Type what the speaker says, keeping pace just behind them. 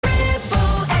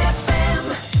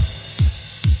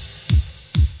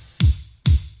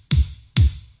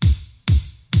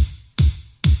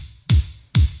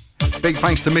Big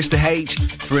thanks to Mr. H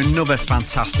for another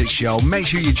fantastic show. Make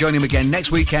sure you join him again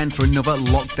next weekend for another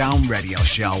Lockdown Radio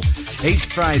show. It's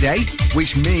Friday,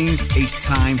 which means it's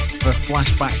time for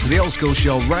Flashback to the Oldskool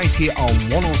show right here on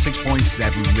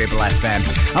 106.7 Ribble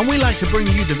FM. And we like to bring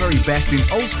you the very best in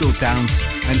old school dance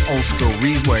and old school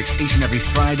reworks each and every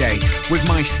Friday with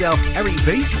myself, Eric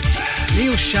V,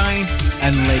 Neil Shine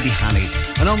and Lady Hani.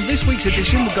 And on this week's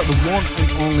edition, we've got the one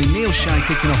and only Neil Shine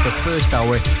kicking off the first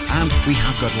hour, and we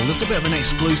have got a little bit of an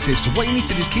exclusive. So what you need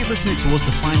to do is keep listening to us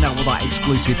to find out what that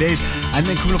exclusive is. And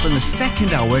then coming up in the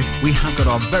second hour, we have got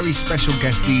our very special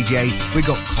guest DJ. We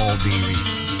got Call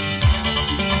Deary.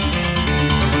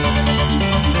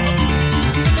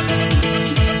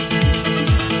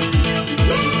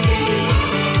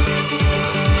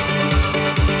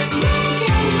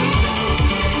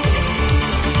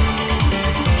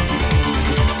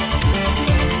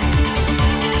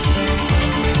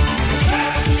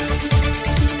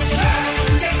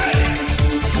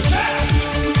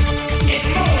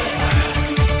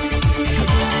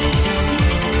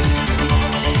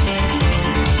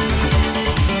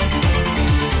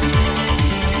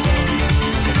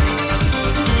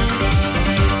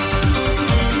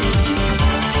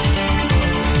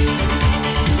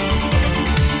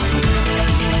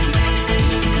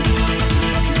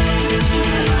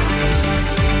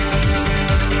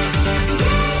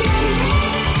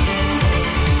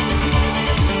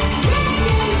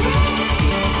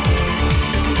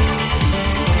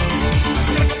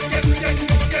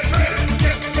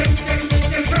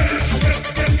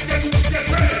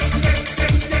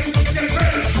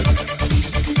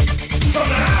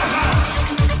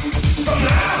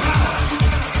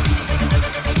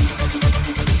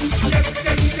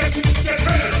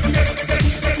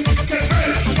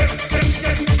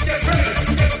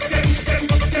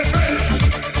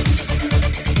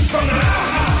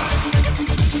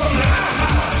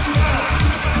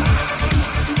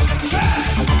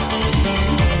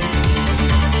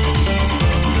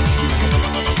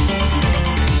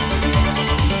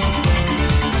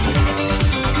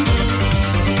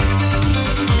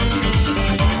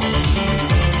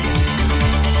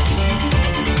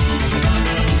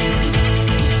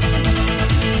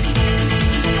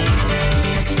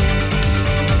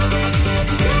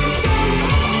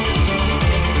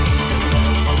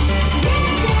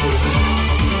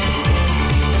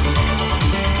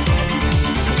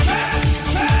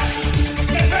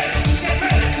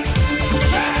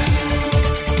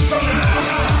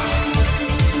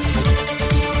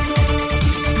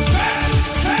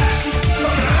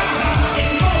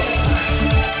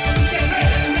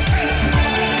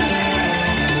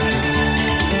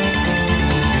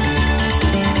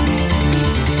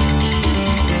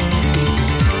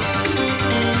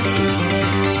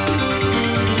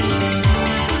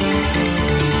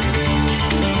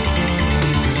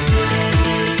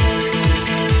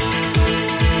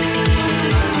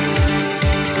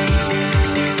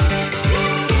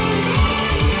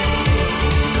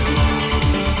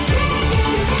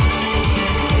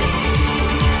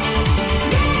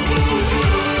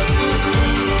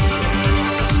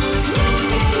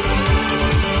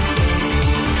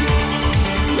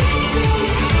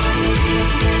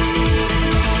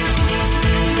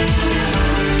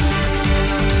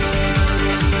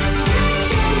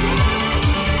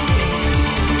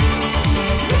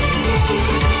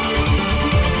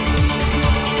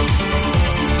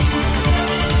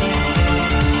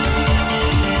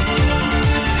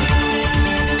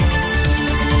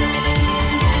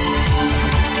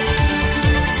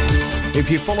 If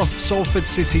you follow Salford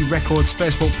City Records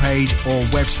Facebook page or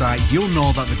website, you'll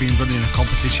know that they've been running a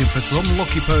competition for some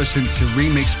lucky person to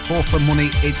remix For Money,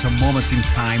 It's a Moment in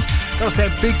Time. Gotta say,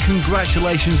 big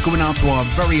congratulations going out to our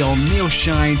very own Neil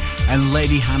Shine and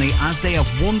Lady Hani as they have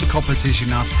won the competition.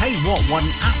 Now, tell you what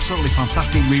an absolutely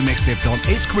fantastic remix they've done.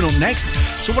 It's coming up next,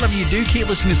 so whatever you do, keep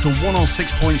listening to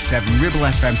 106.7 Ribble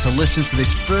FM to listen to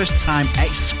this first time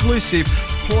exclusive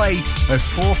play of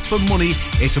For Money,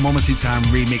 It's a Moment in Time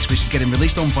remix, which is getting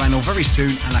released on vinyl very soon,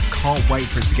 and I can't wait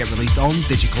for it to get released on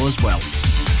digital as well.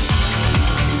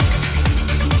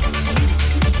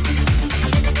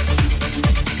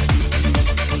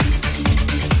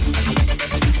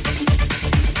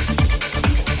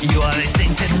 You are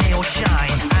listening to Neil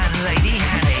Shine and Lady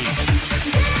Hani.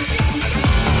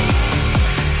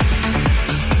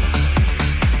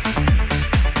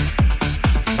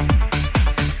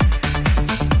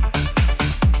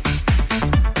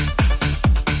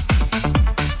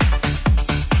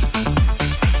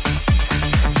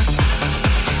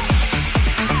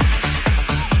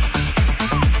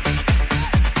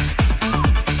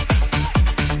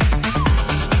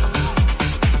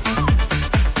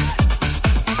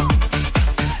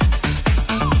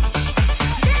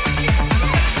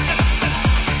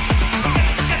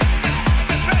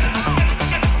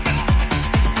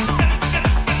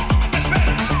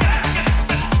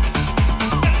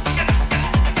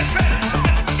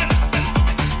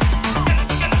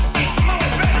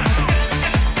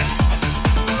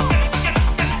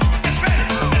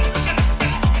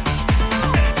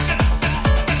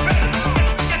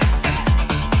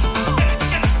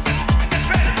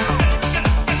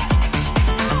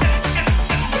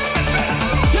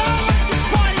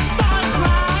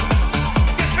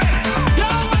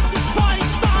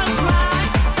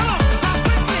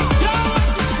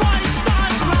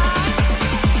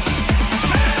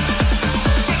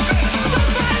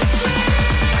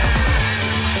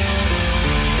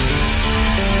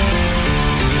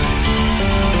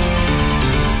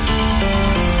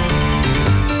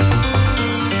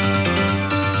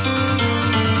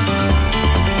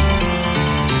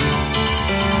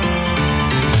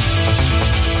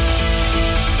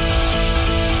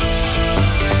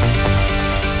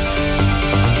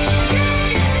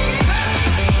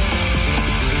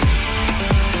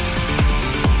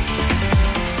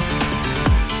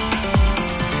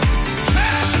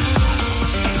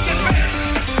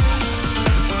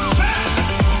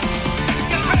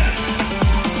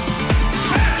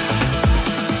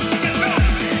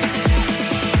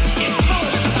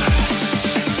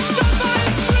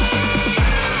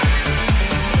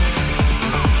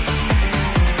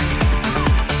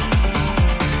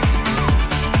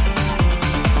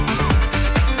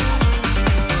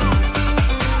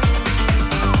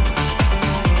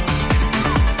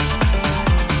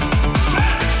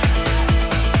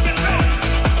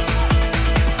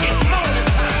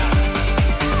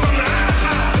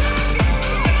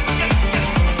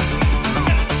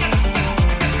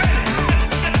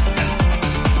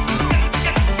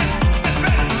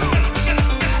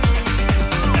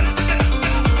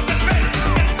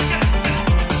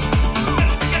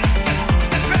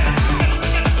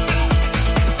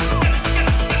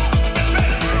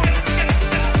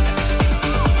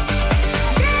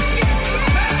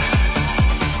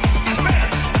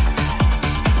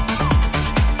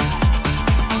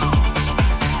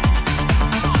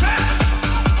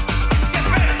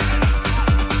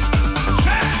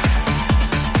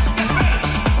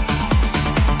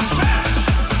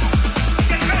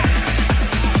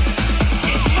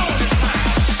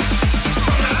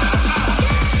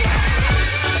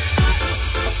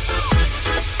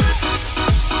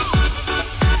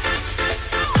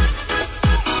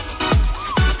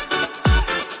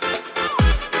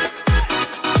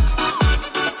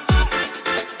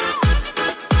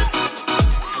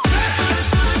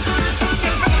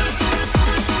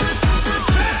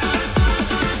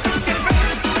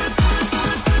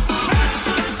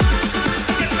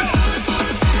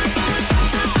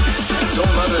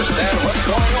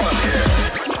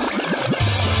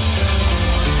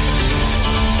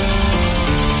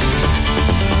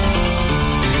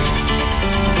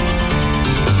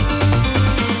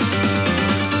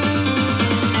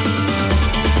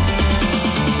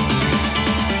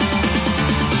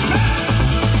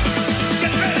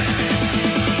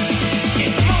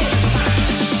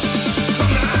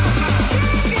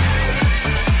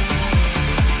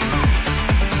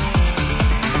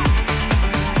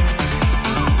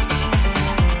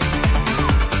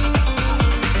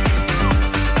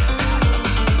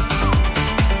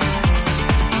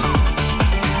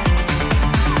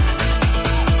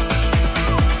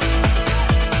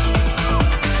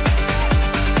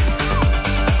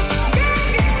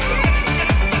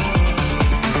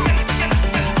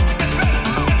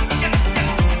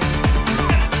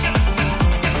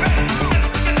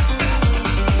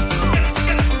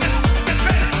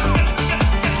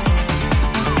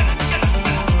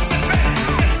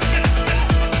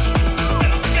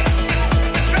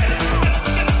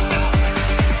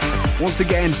 once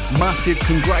again, massive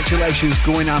congratulations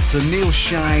going out to Neil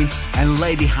Shine and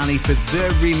Lady Hani for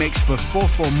their remix for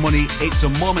For Money, It's a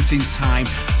Moment in Time,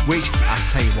 which I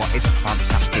tell you what, is a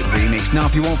fantastic remix. Now,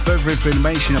 if you want further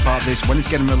information about this, when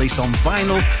it's getting released on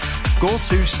vinyl, go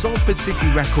to Salford City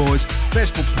Records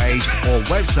Facebook page or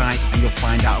website and you'll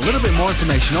find out a little bit more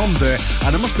information on there.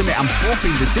 And I must admit, I'm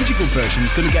hoping the digital version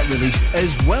is going to get released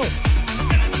as well.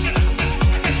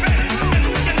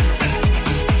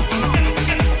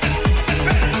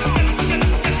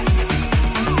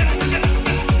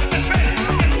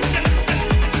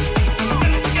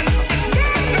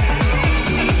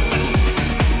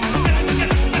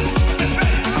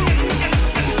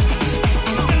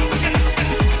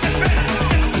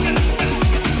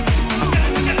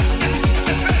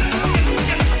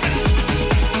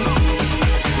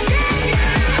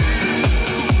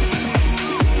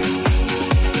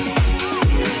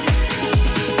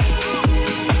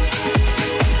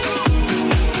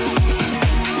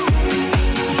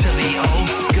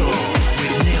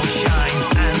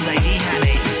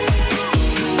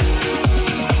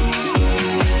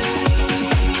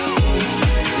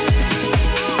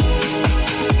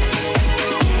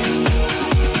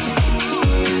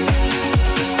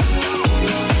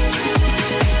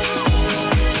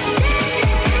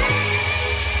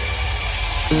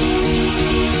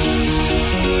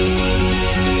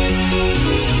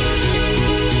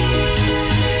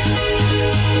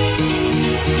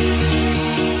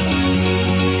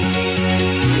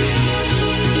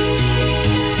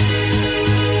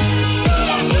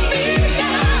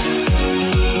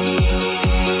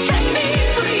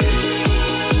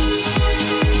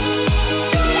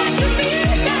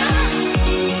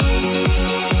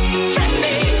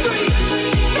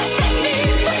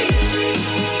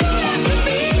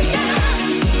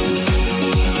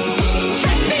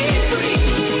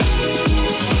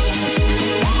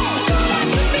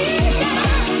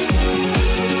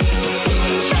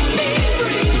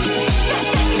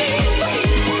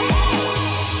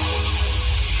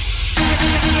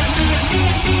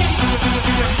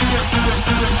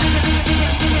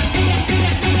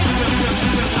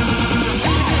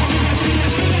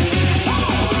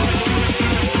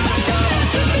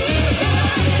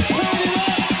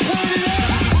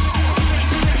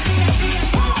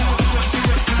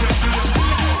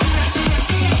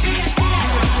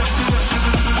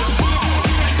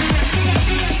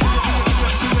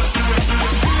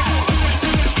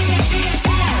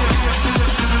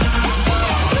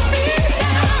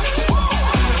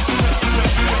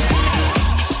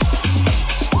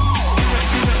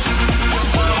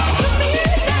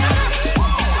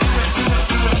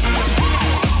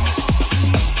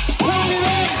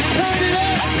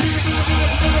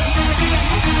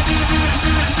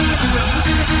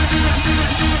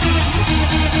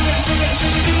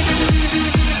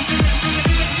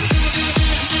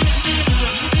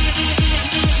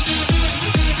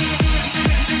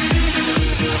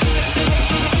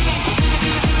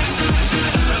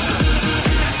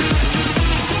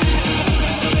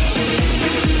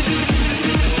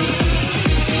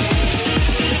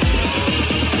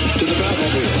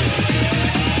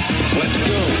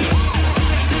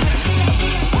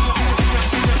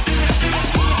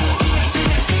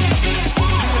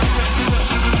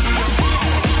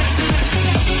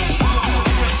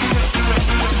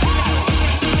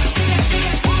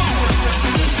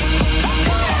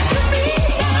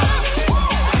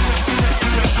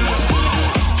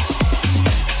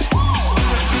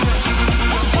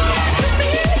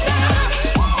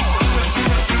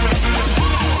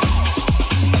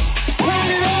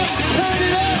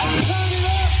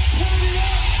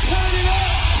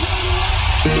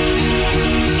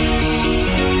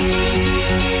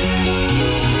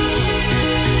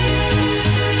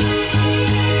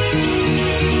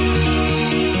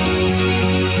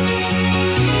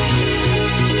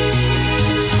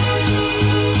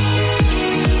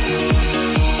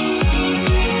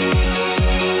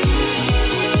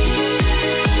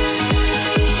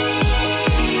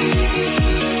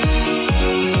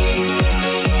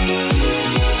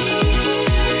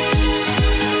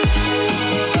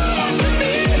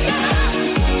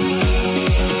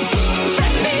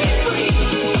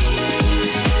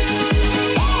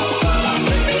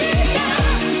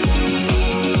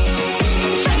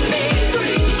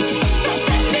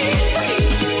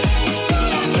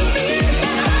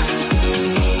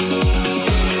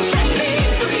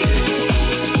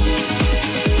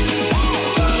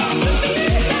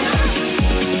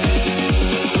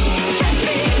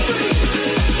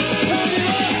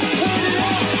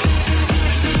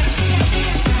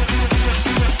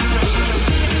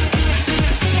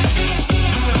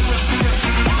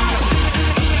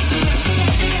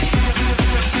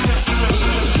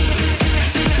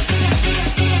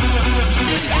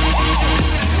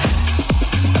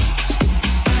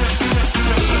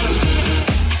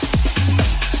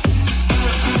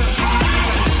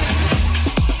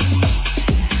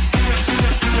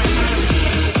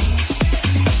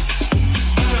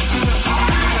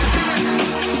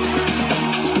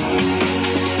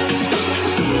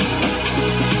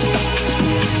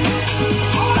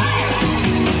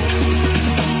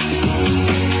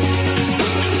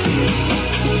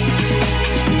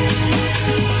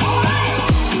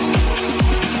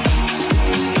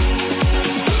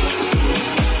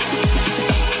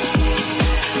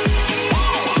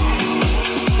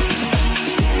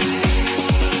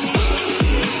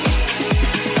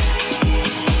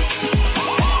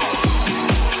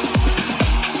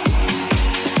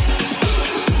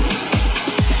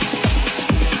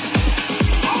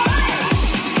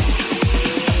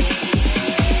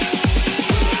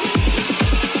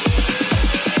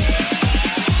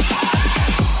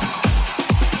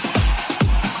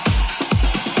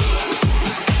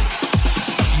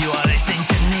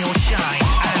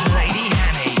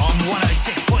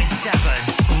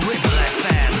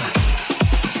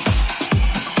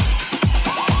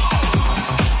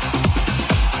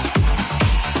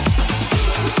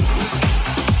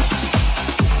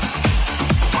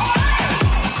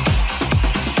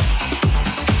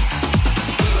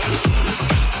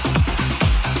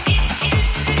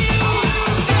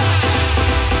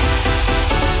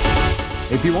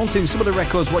 wanting some of the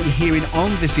records what you're hearing on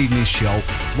this evening's show,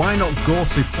 why not go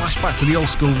to Flashback to the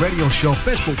Oldskool Radio Show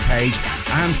Facebook page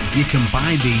and you can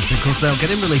buy these because they're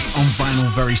getting released on vinyl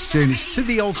very soon. It's to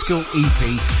the Oldskool EP.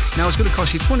 Now it's going to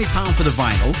cost you £20 for the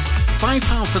vinyl,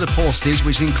 £5 for the postage,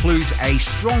 which includes a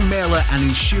strong mailer and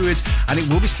insured, and it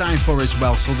will be signed for as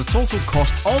well. So the total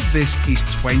cost of this is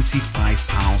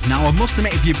 £25. Now I must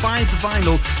admit, if you buy the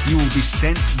vinyl, you will be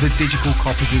sent the digital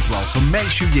copies as well. So make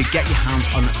sure you get your hands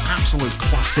on an absolute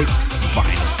classic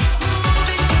vinyl. Everybody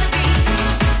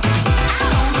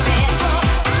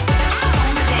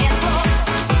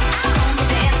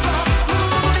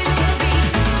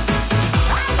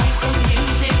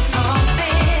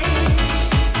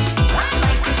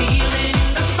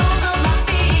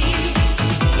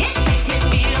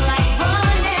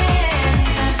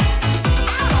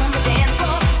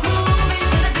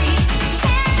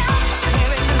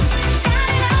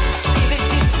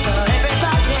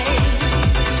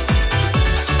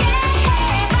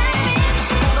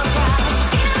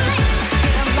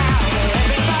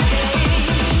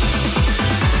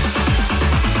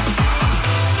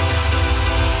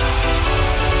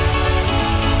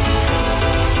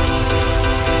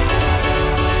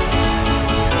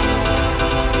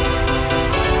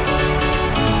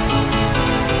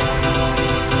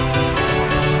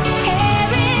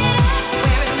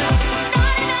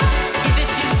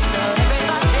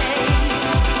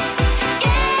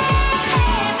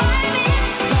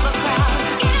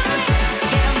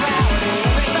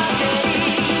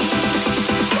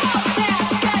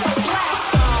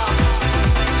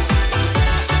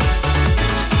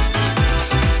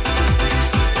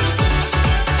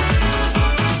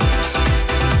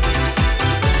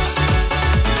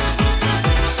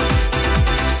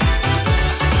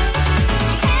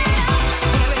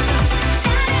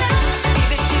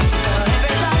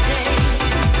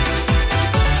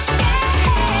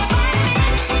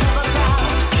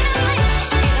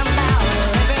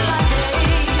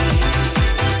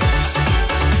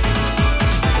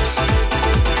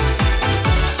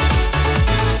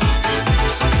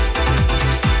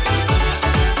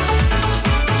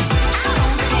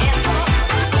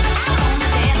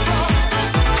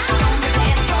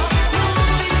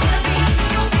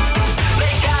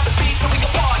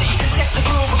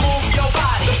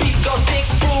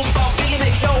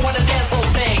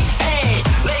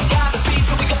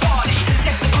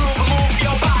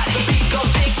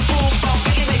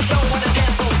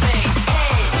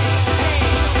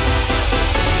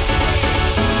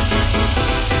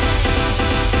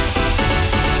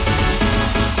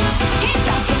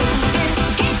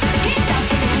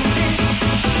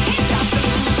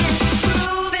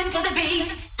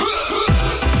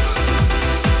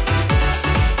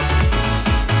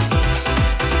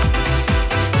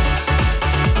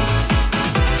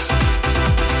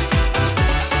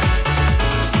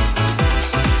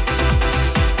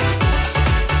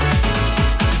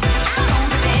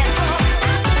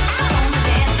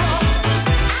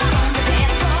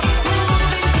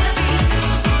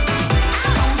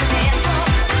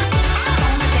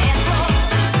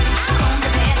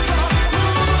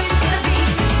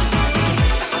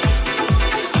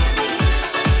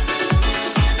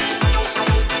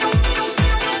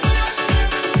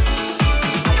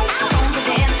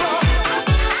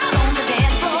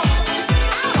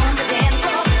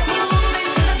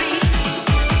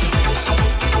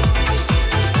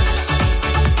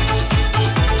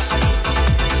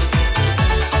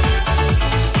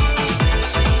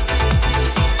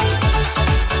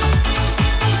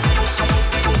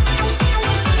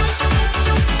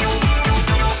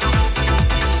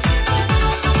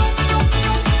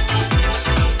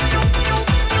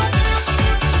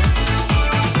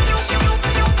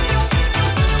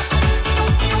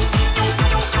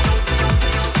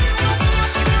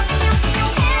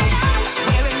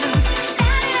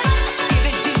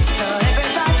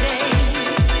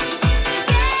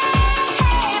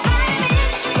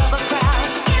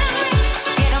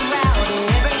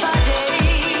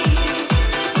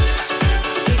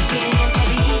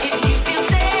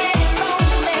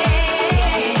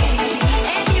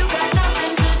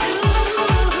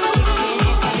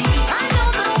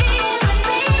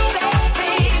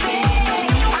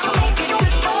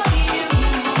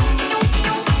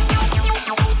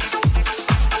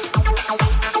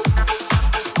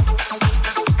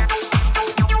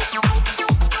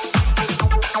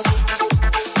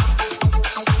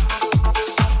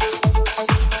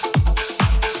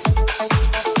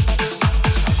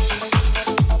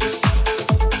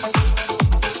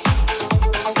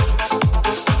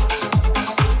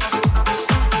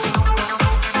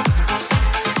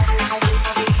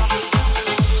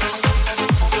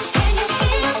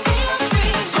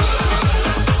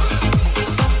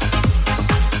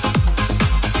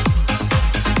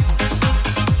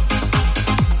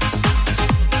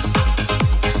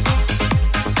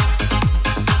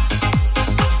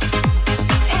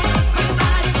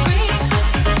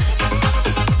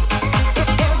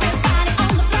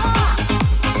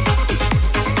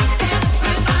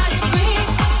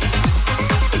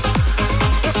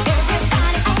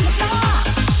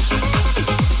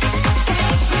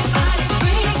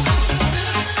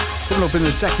Coming up in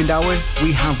the second hour,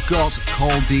 we have got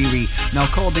Cordery. Now,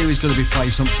 Cordery is going to be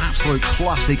playing some absolute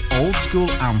classic old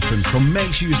school anthems, so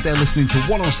make sure you stay listening to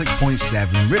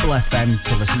 106.7 Ribble FM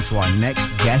to listen to our next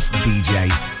guest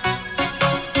DJ.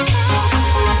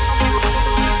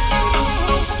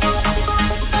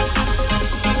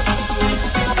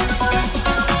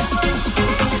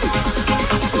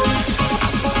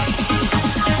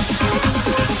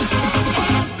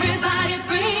 Everybody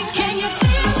free.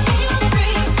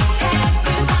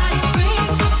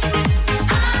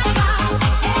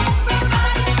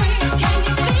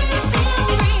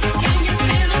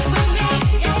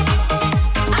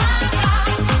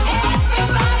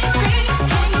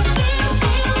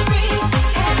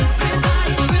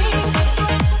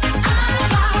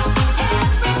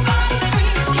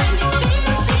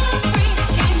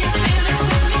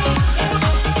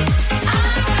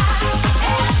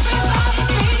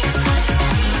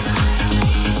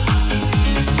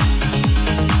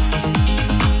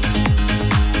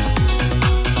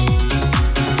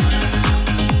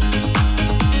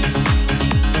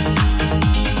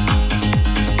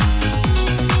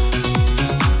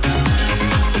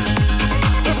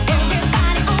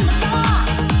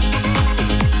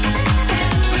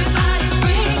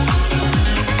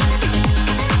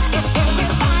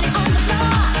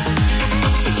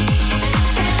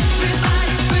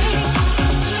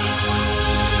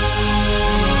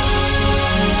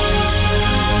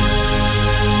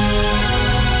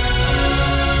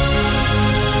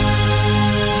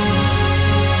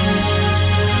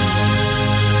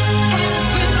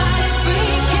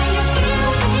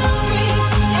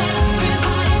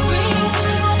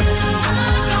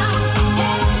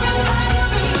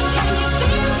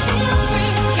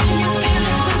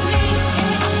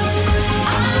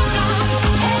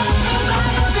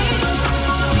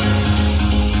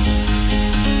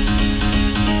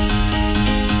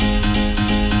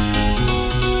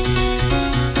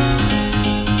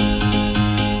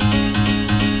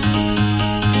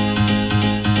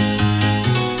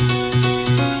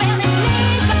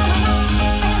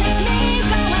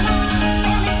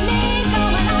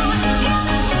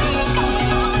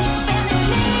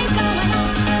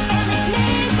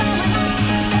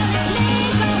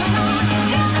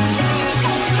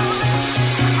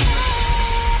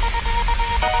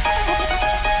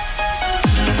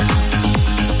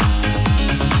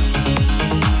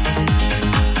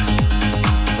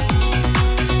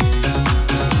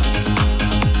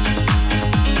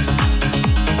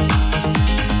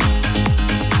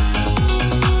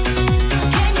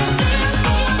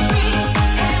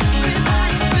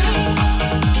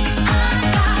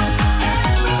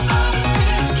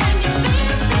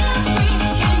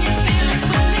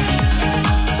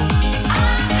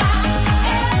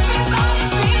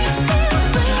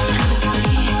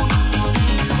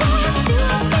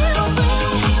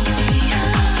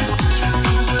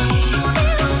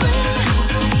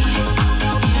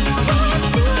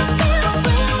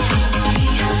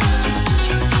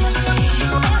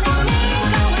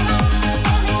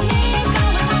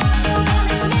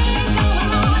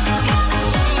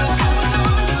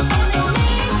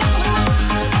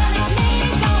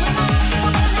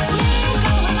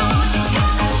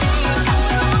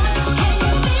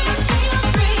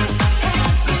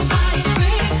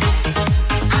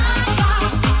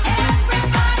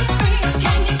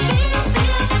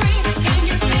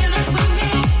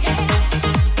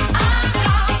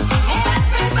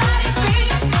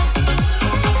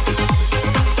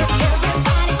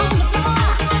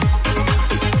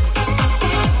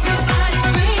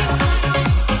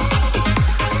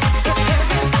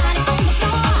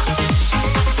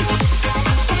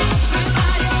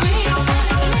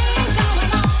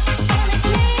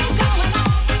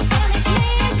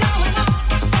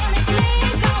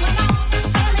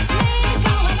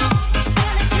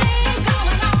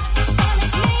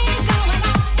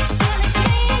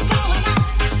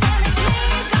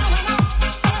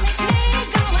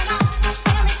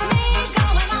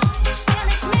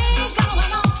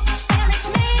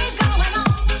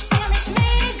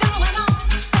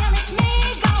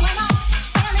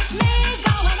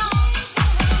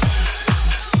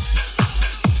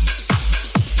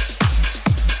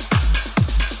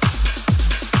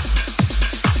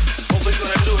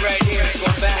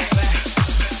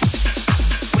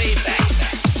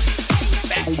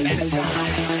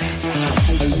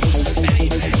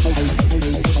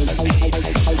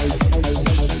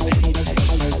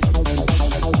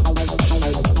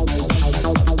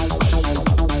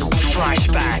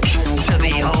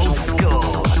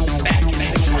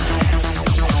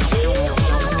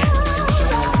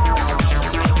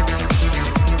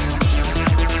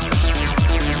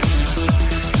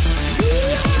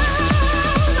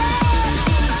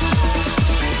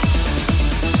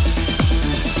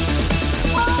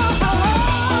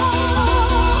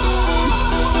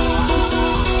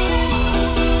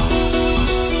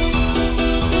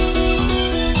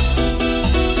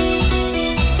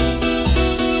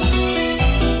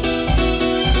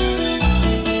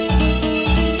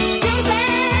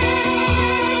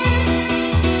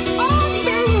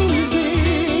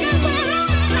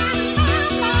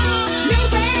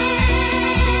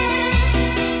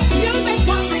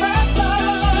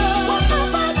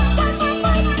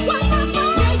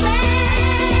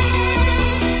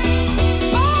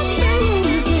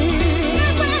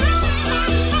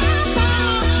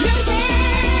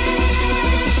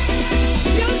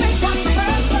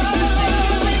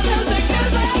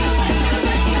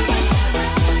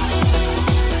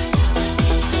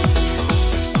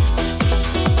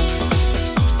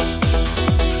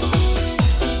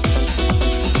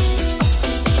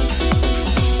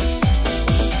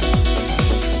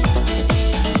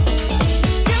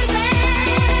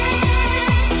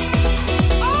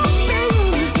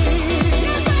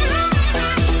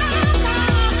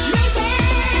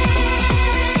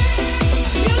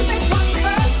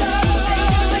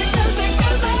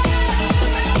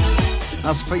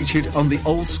 as featured on the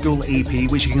Oldskool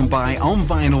EP, which you can buy on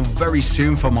vinyl very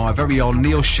soon from our very own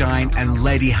Neil Shine and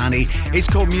Lady Hani. It's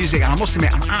called Music, and I must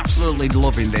admit, I'm absolutely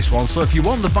loving this one. So if you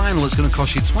want the vinyl, it's going to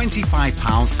cost you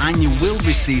 £25 and you will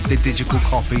receive the digital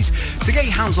copies. To get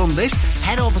your hands on this,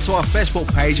 head over to our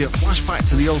Facebook page at Flashback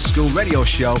to the Oldskool Radio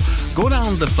Show. Go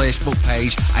down the Facebook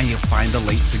page and you'll find the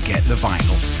link to get the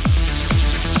vinyl.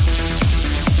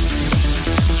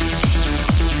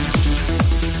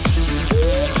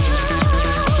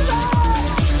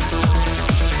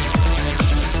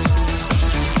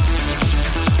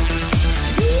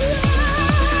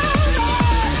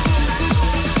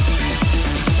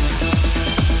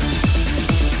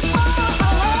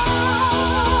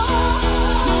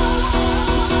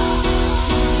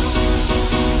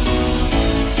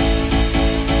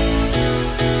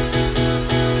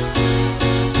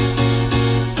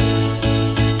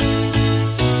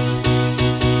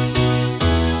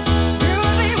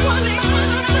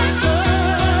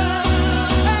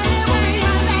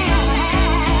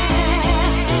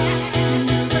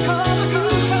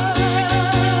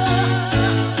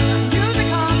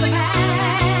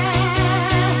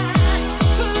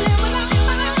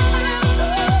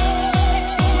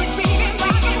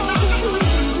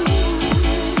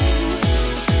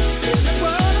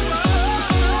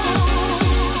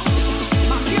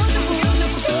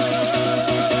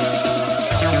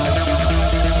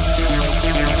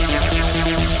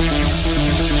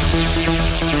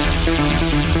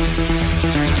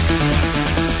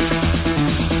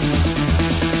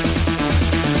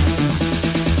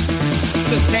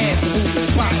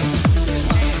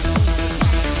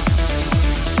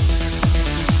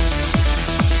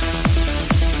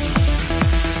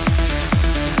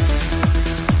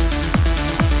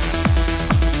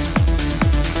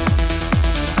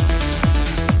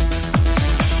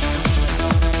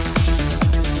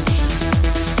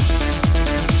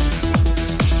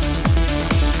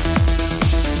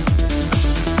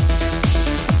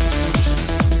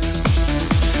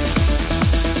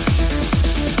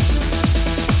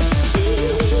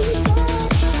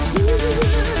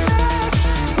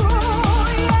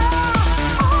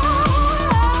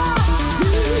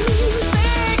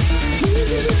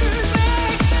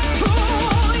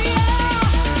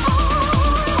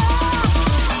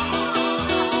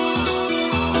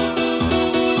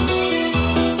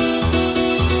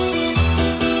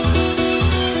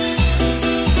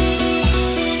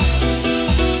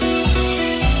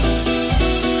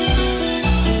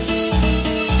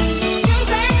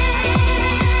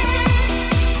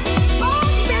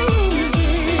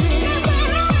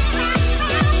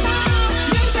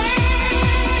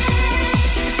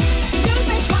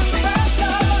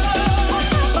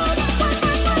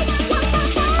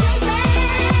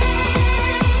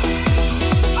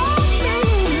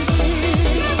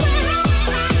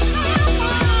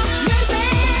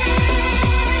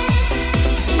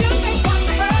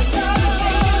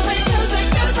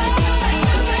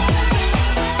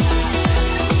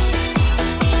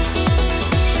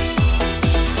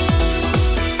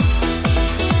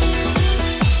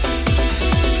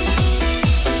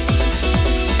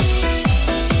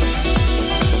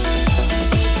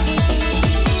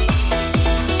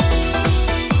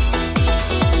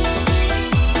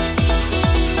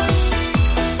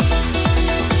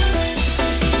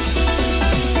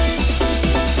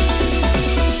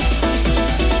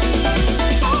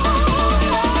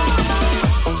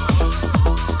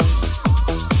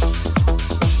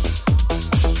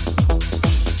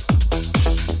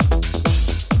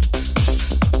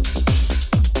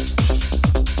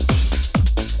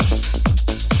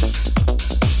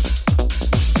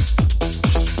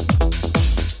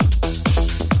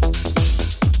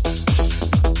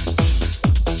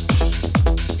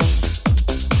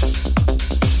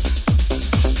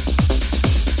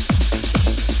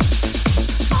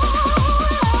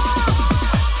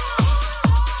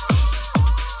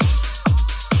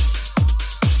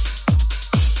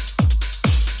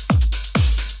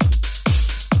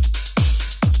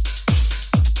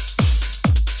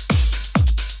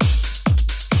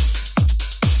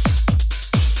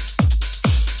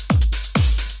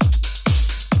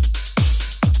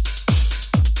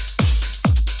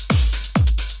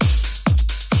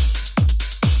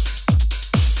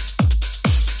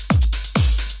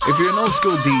 If you're an old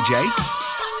school DJ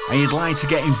and you'd like to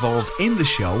get involved in the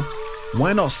show,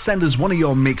 why not send us one of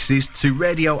your mixes to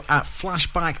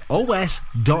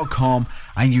radio@flashbackos.com,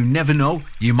 and you never know,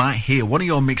 you might hear one of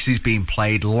your mixes being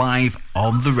played live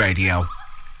on the radio.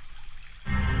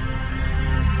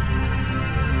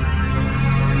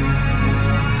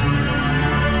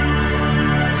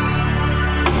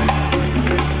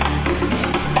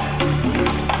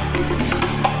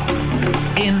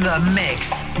 The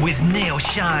Mix with Neil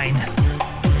Shine.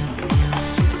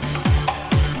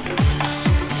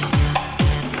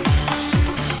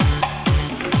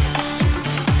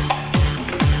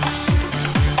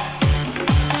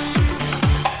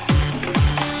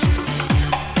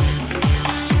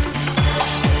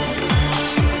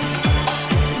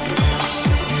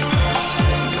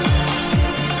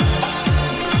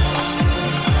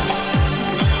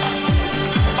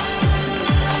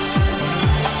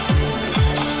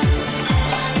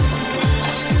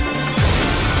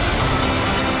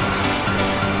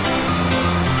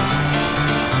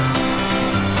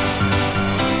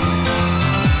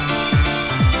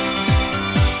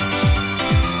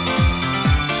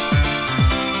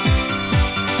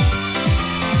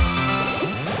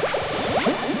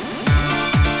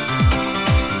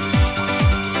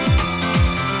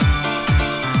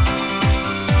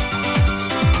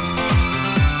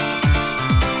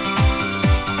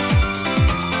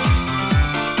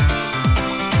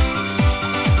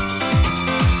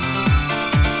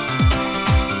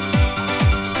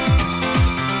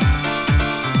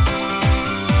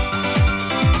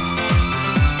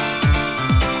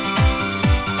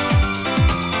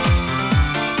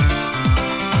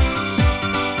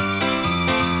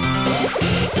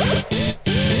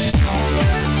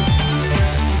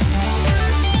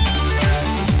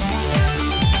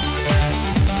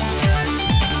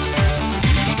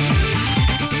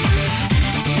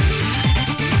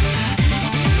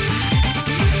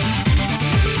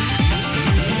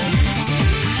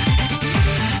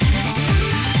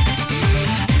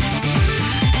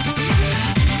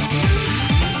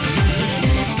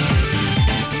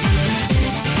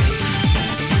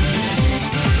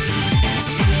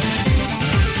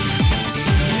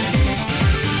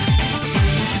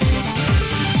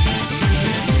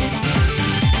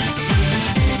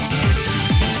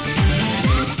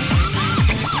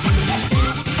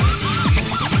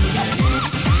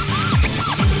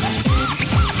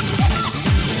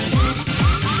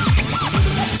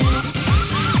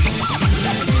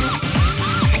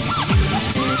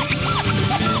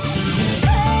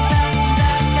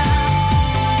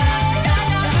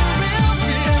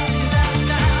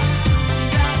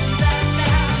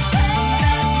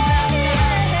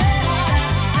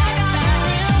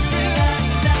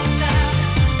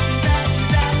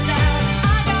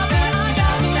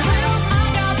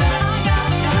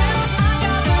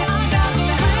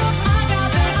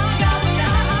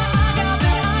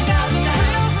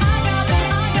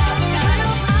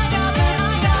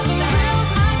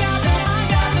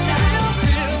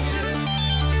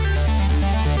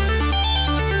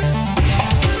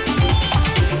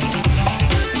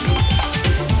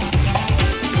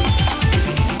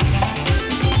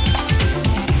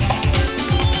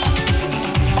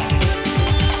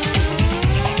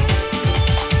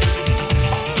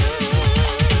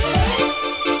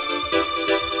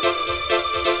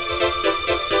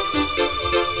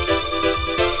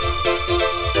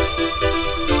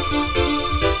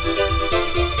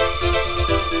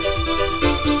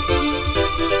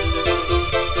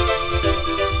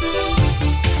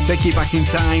 Take you back in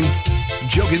time,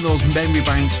 jogging those memory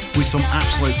banks with some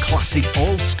absolute classic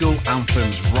old school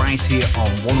anthems right here on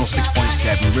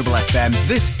 106.7 Ribble FM.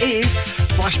 This is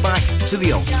Flashback to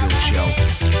the Oldskool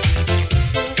Show.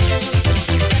 Bye.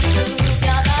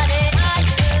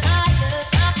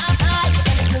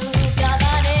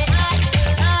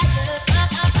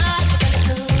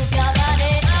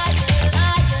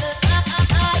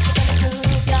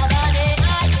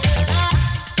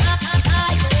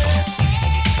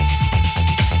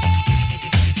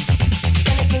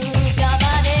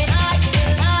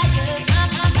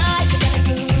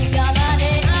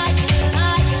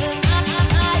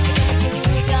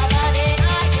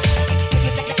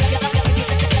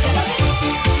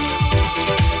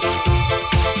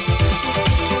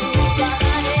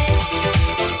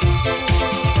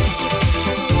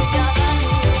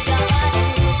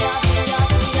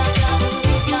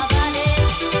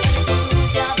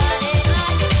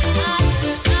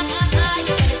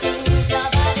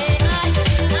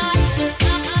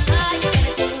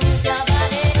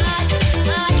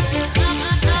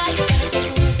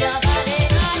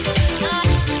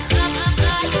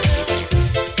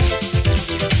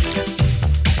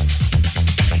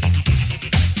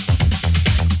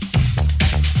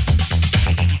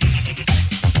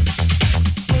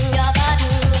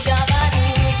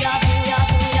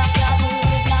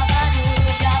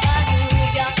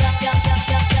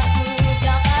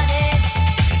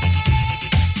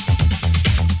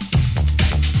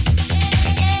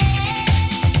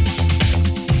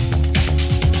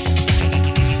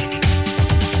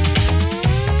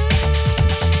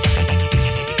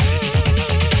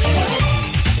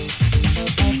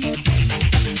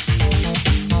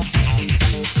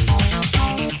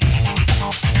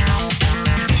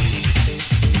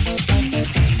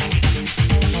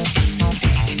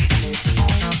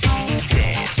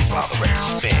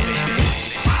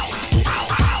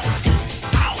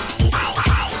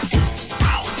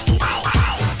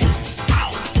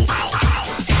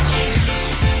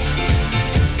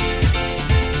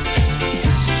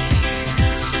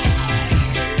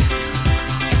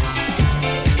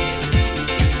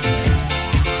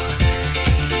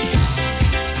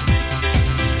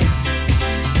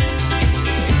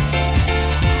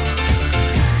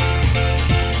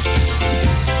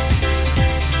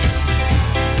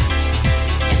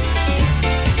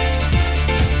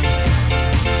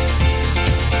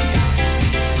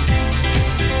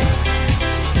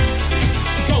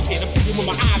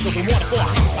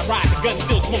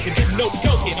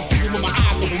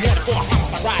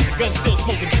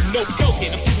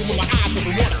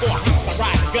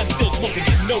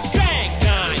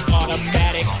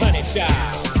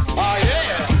 child. Oh, yeah.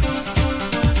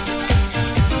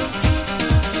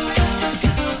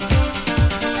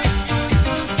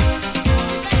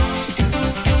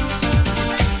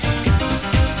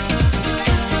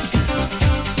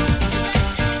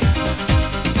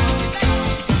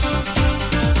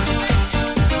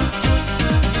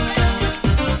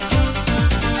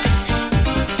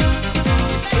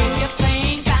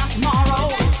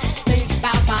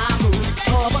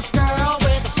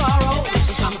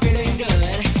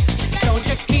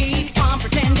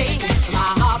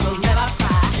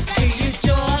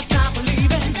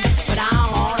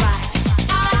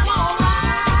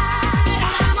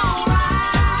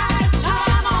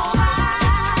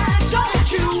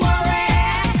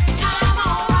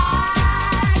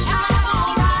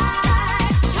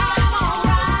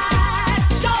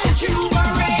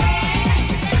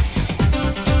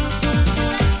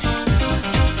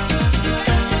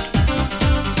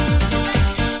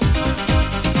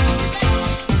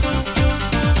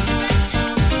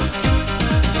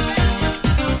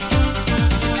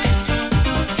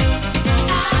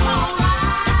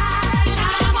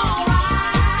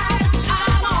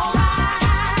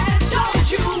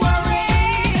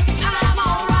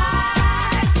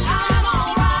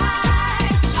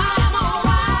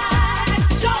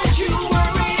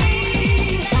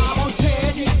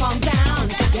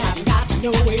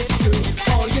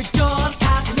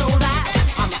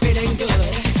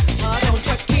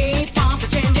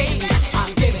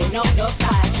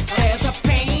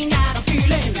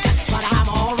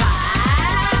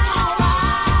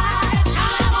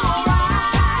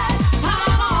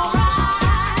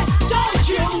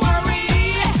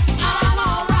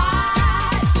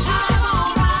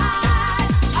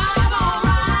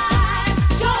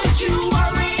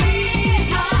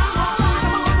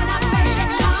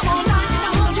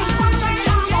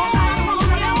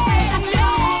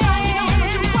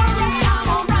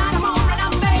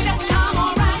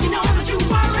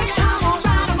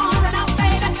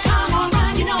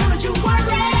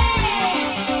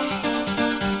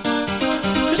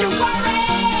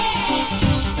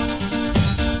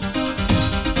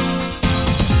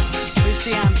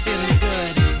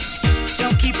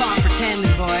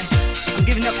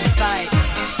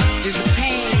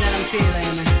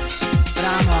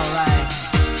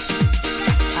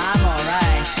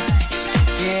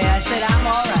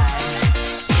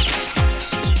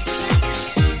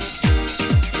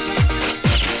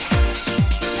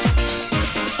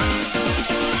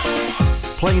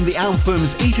 Playing the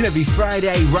anthems each and every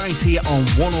Friday right here on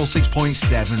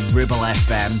 106.7 Ribble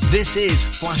FM. This is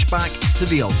Flashback to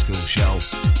the Oldskool Show.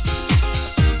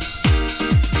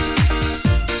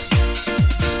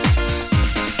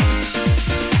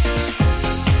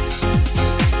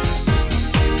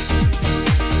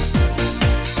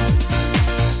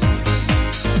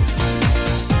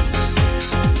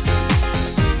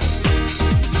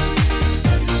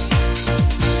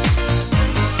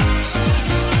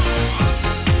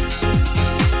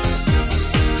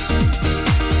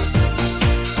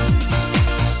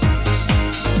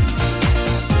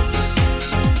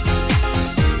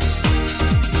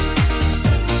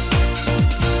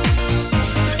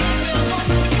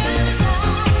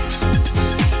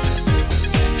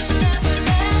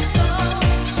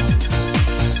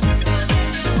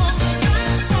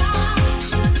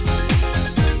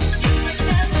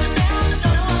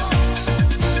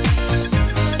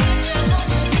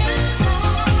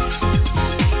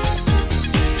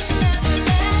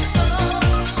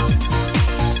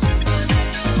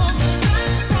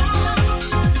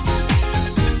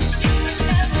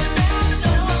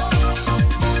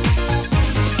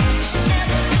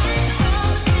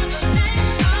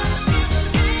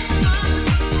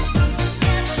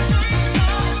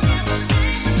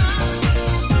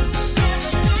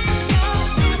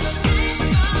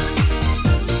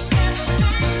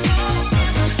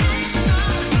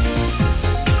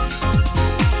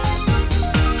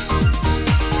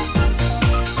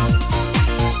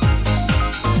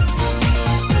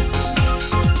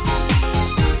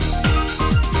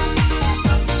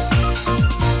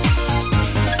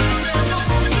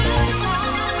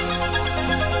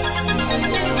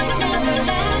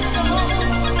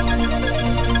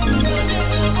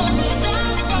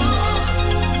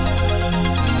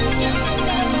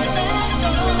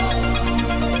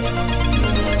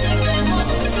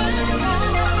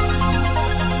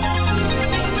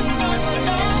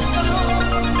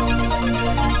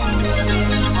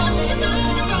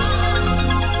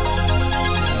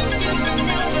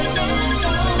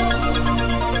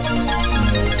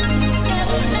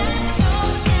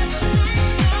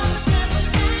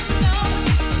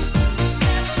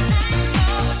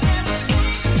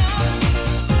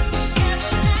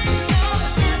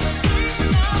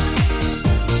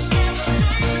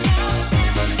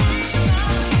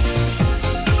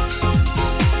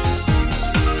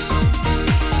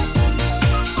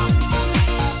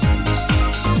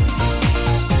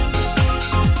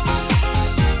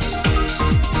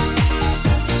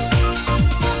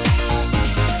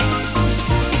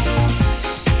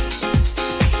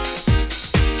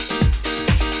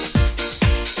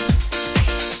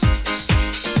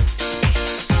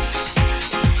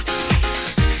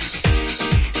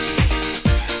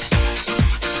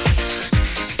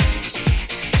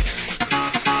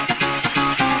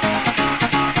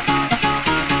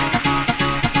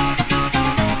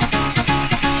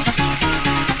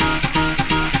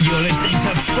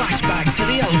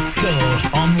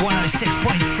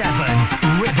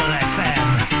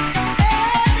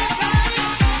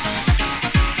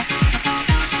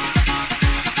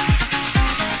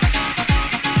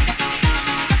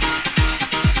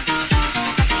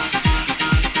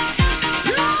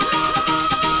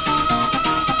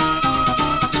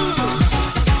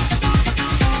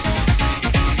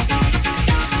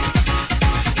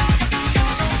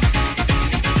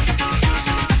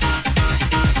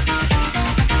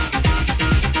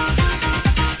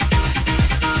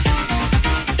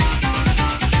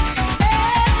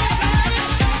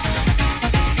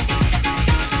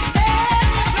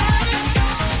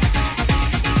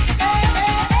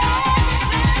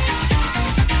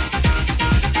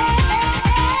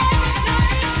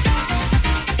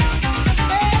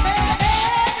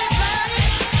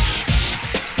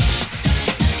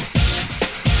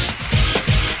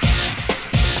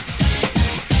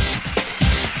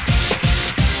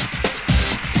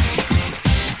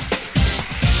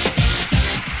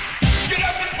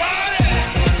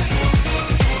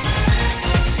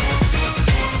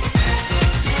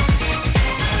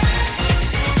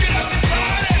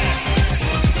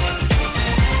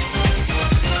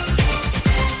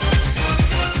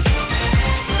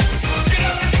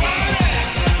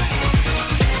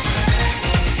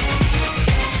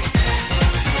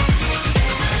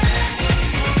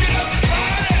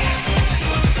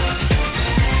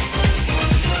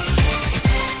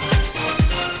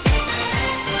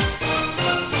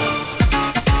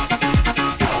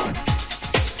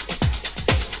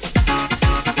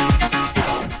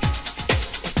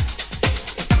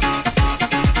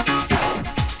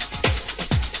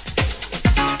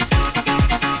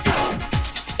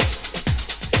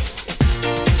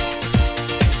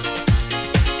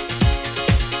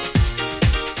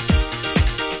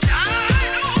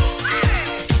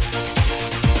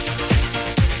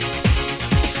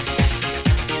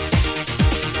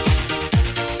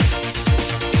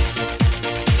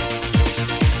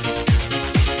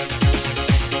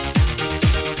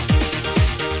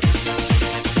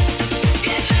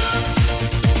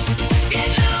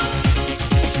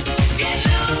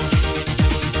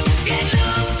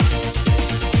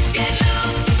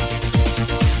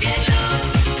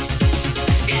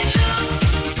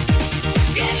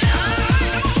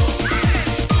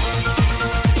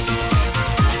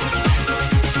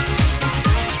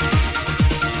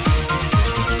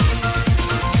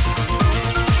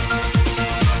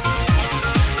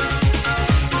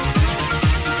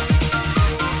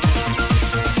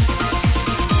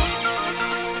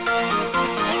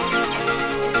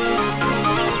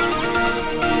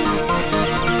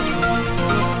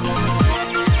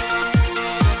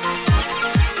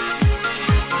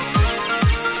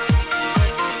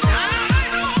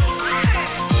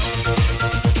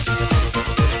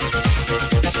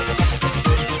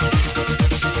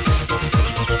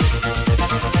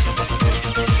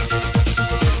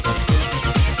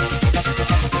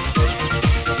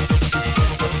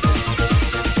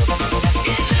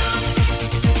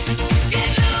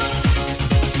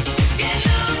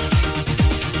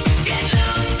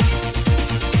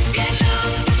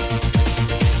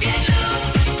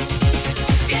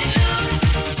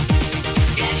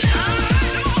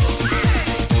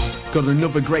 Got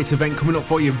another great event coming up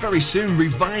for you very soon.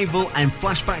 Revival and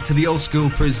Flashback to the Oldskool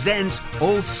presents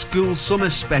Oldskool Summer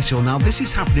Special. Now, this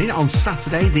is happening on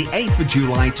Saturday, the 8th of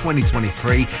July,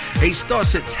 2023. It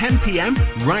starts at 10 p.m.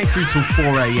 right through till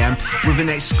 4 a.m. with an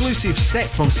exclusive set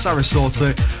from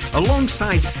Sarasota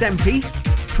alongside Sempi,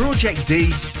 Project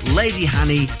D, Lady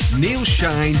Hani, Neil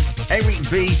Shine, Eric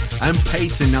V and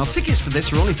Peyton. Now, tickets for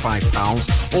this are only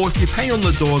 £5, or if you pay on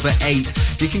the door, they're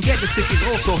 £8. You can get the tickets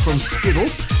also from Skiddle.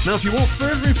 Now, if you want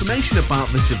further information about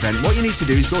this event, what you need to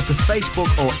do is go to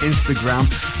Facebook or Instagram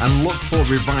and look for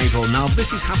Revival. Now,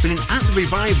 this is happening at the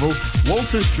Revival,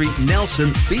 Walton Street,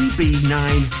 Nelson,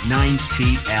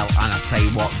 BB99TL. And I tell you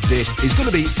what, this is going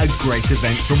to be a great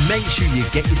event, so make sure you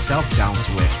get yourself down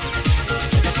to it.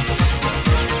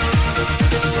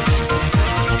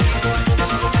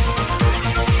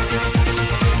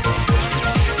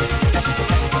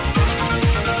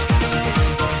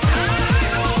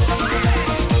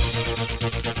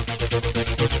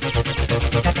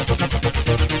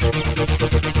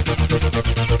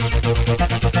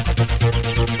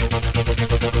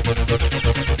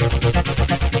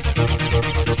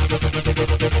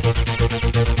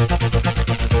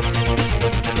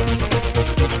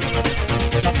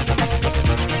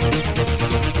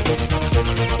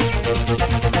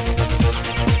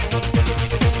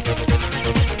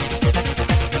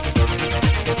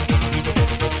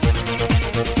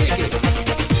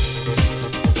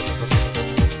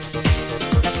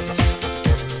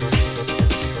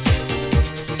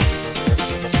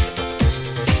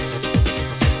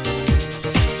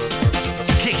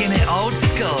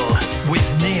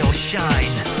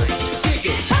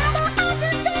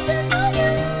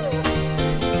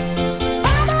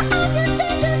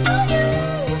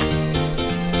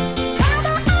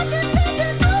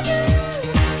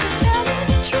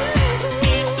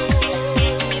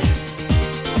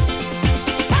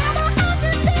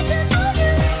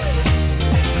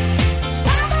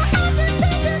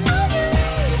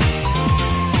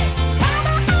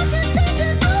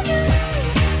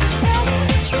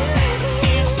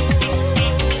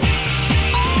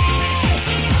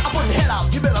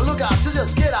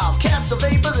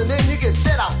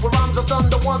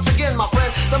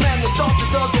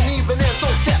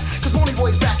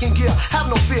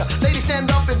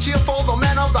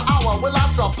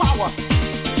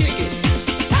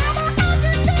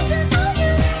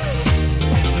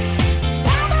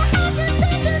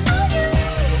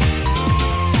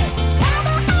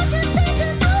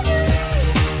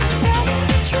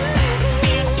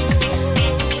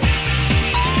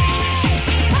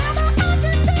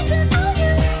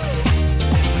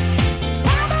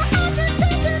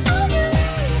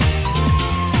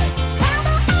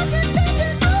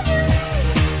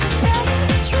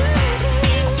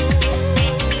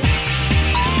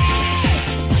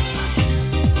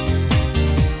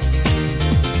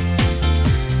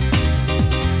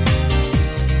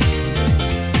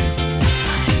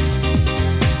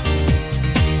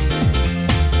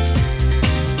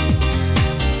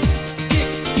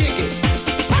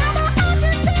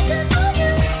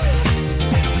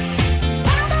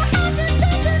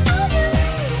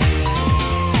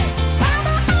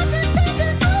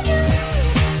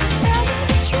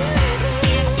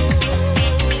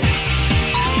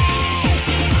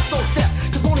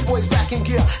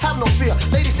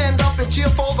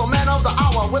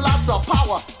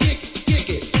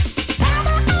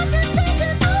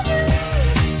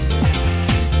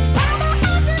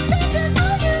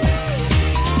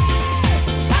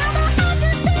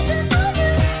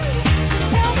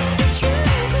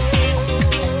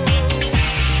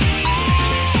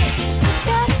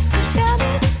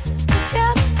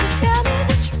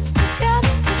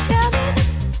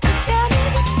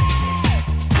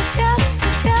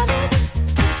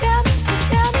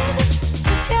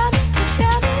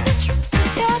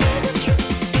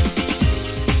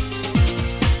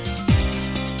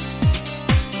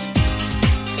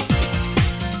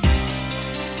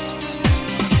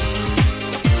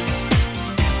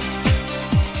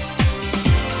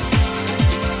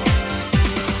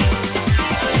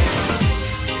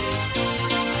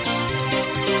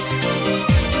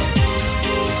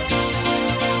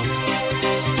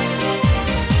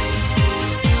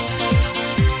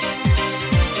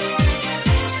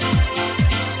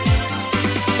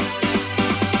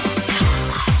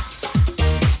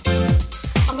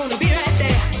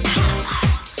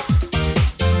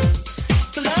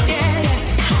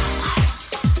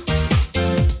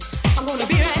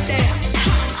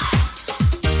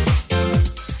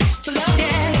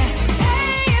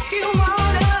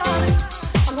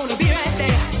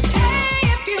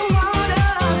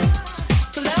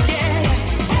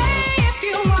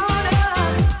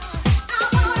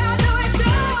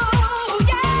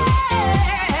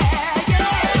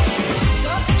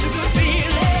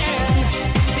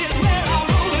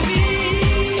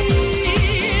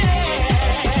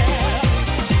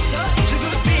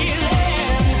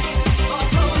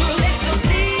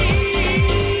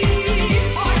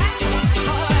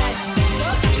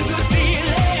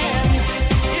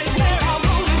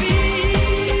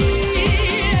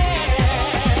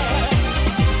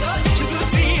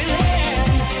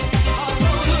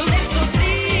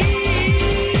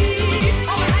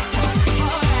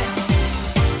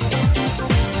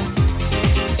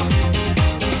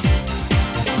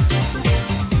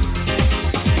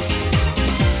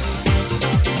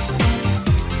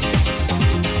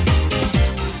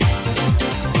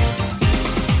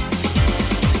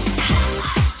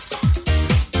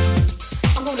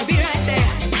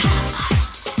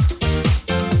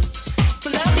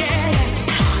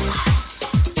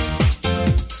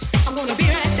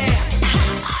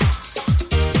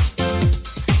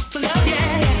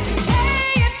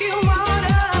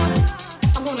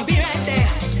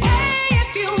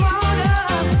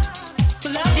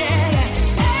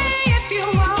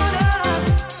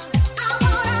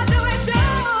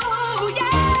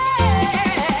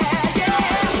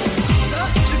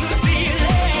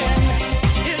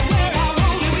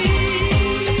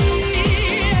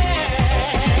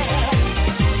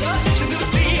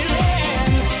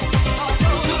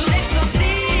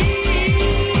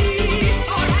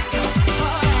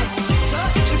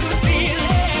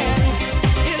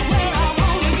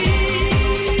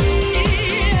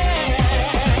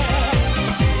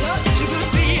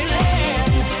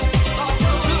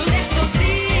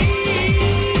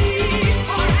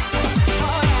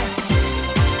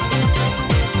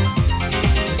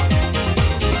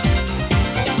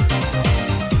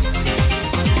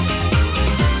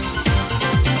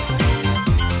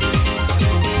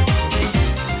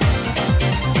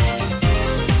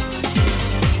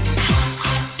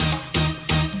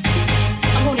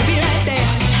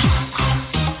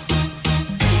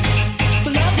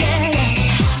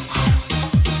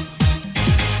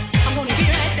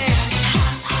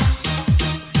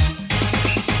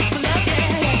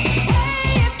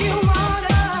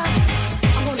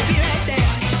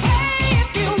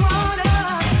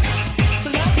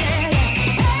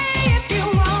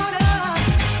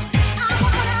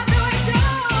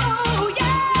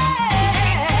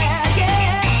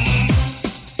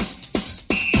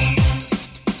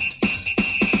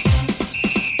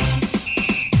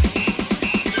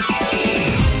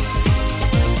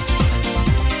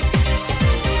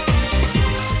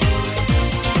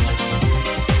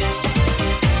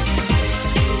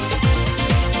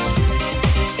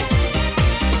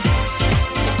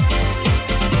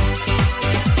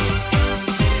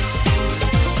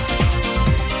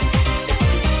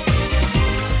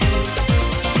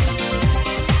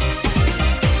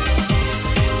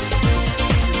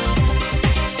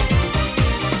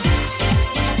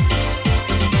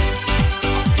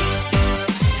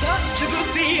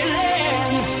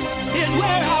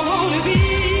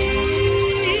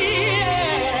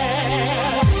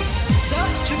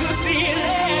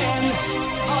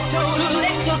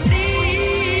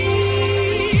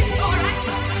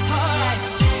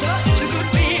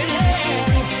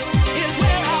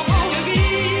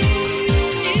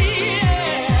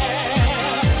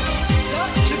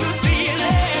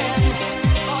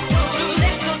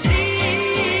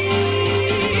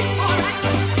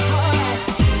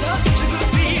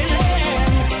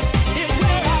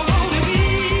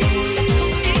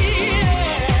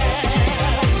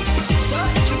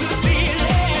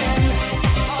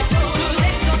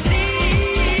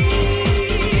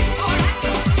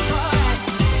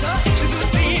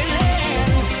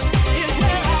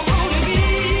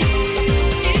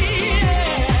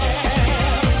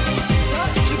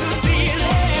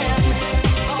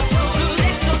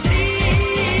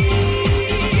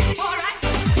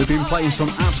 been playing some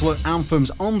absolute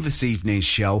anthems on this evening's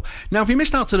show. Now, if you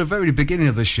missed out to the very beginning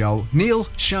of the show, Neil,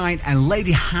 Shine and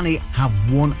Lady Hani have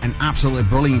won an absolutely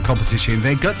brilliant competition.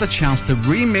 They got the chance to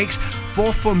remix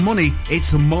For Fun Money,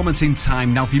 It's a Moment in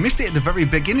Time. Now, if you missed it at the very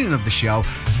beginning of the show,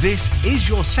 this is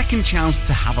your second chance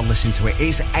to have a listen to it.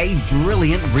 It's a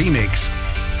brilliant remix.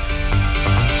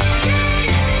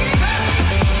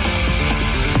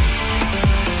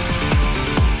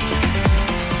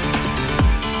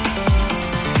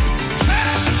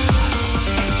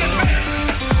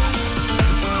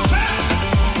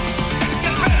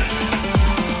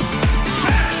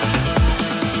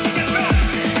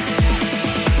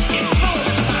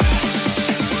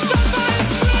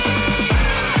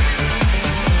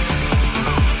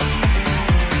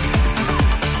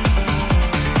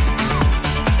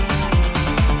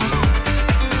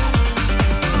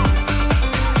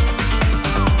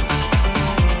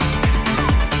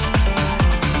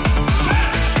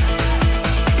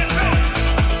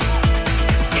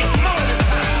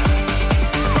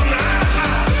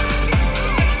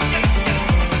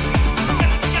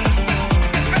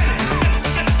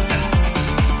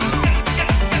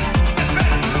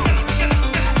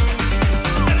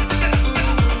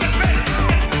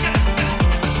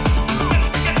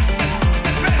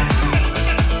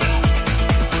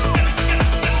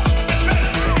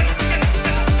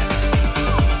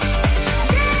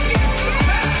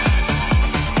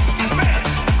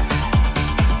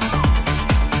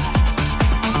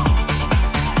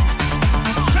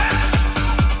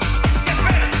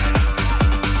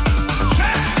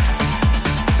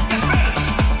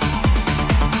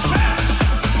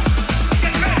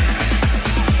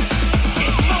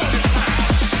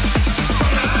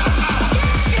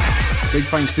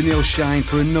 Thanks to Neil Shine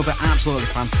for another absolutely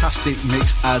fantastic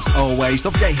mix as always.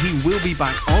 Don't forget, he will be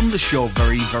back on the show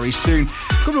very, very soon.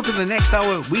 Coming up in the next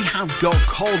hour, we have got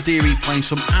Cole Deary playing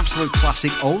some absolute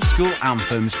classic old school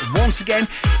anthems. Once again,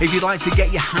 if you'd like to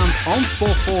get your hands on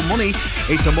For Money,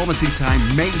 it's a moment in time.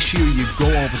 Make sure you go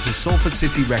over to Salford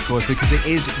City Records because it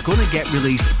is going to get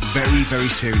released very,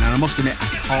 very soon. And I must admit, I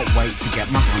can't wait to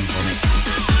get my hands on it.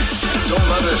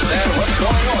 Don't understand what's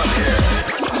going on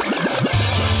here.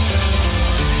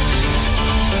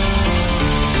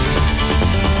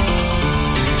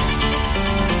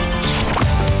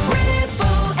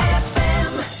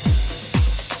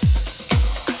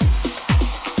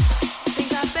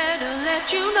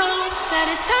 You know that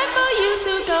it's time for you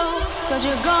to go, 'cause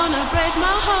you're gonna break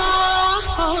my heart.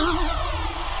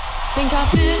 Think I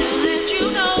better let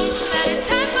you know that it's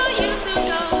time for you to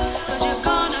go, 'cause you're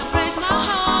gonna break my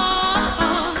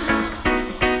heart.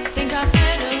 Think I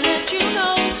better let you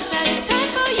know that it's time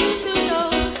for you to go,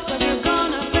 'cause you're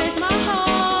gonna break my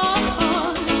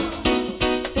heart.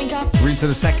 Think I We're into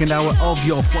the second hour of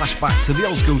your flashback to the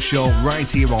Old School show right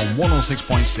here on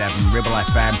 106.7 Ribble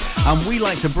FM. And we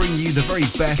like to bring you the very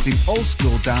best in old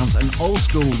school dance and old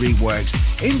school reworks.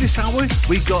 In this hour,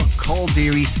 we've got Cole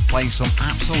Deary playing some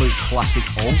absolute classic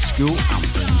old school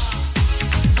anthems.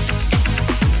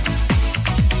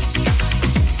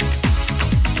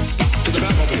 To the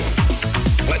Batmobile.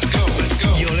 Let's go, let's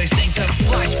go. You're listening to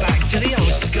Flashback to the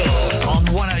Old School on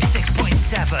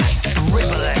 106.7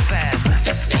 Ribble FM.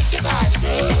 Just get your body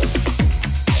groove.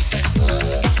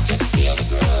 Just feel the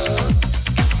groove.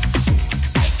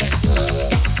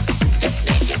 Just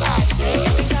make your body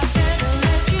groove.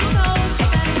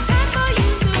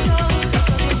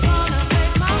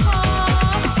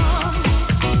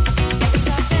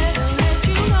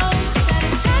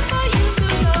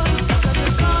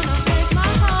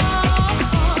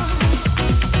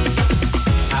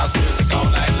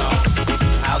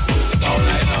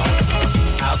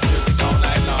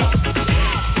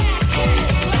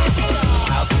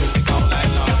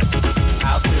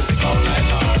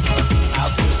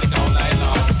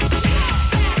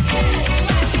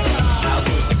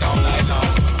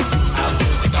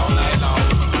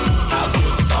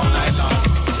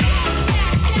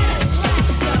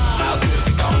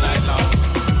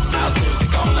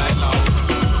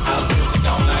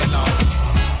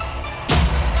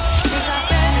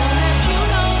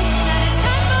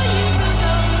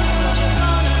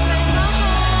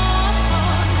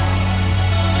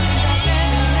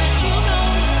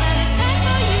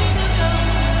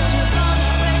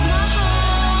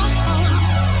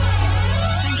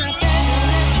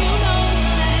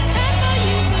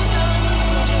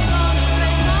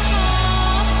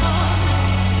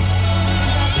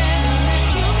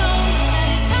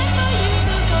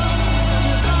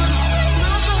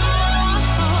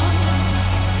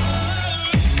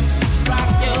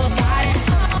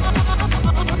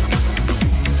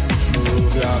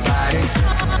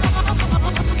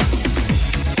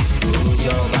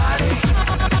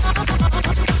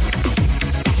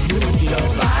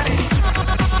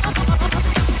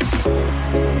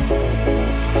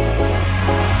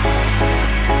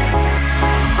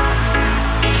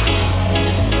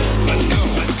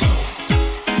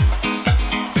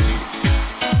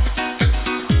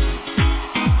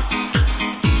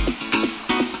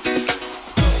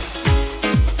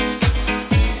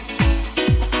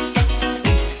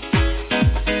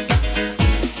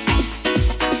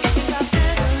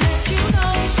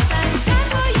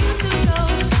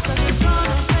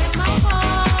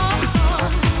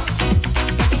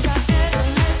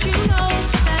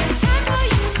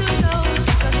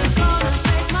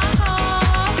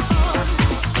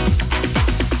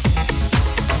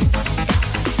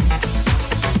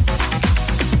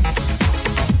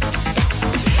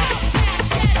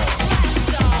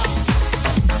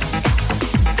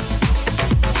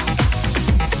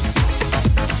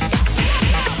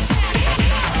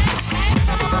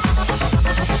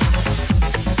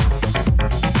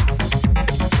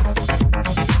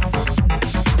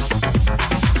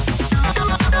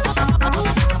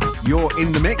 you're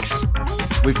in the mix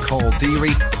with Cole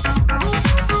Deary.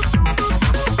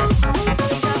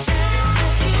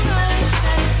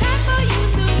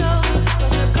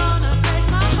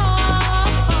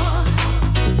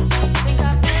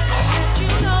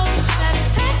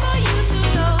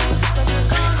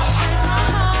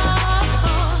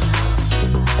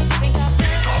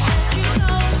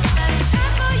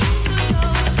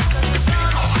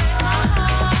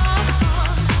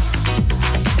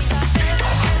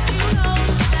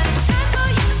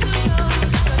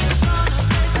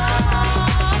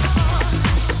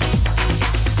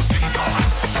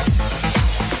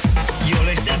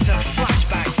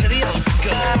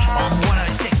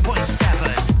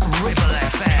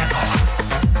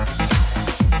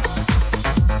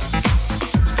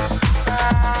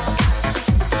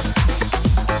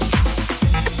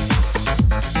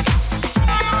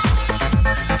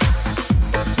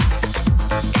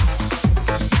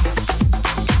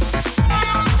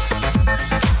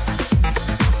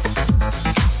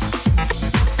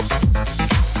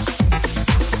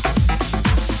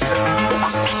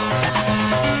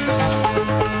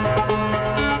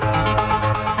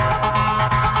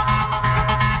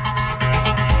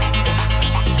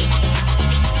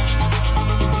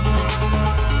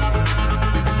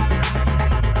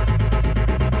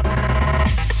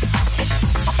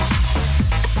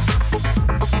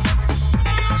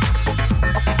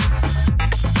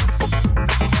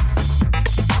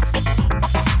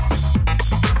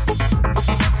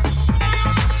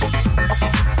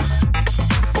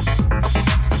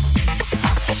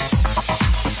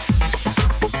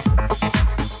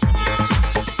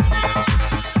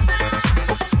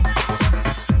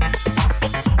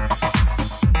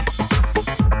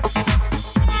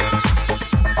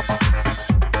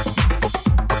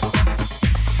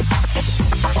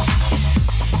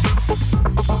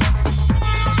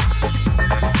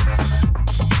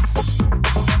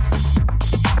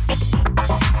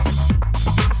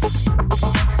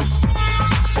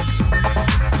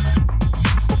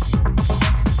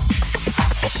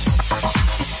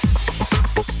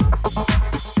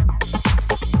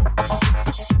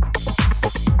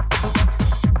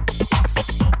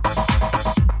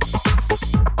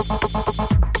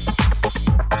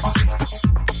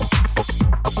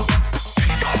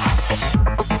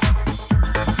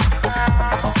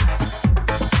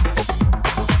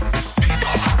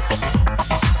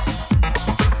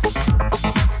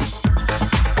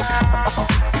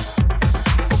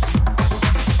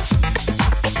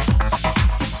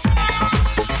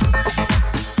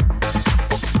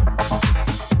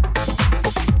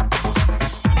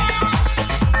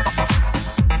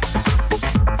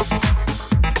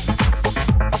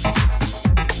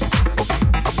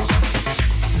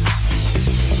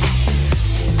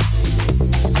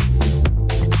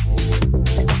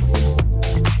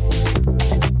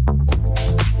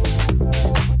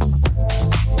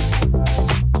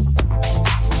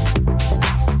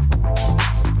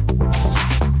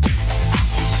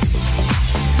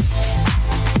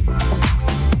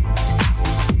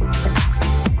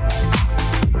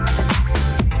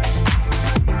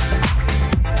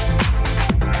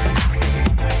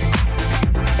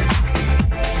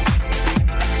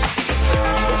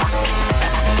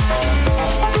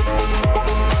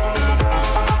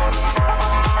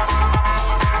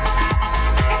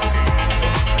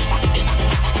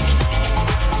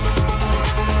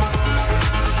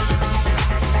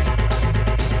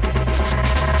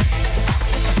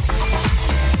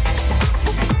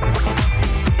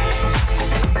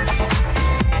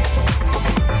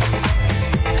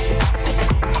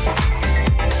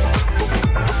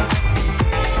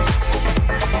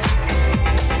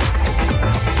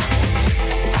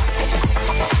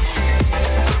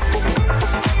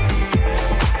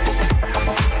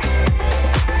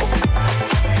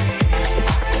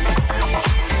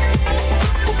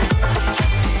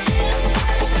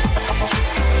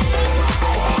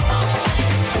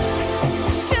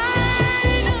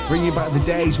 The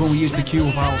days when we used to queue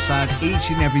up outside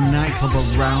each and every nightclub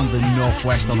around the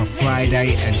northwest on a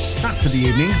Friday and Saturday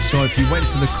evening. So if you went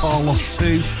to the Carlos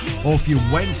 2 or if you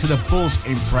went to the Buzz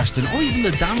in Preston or even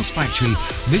the Dance Factory,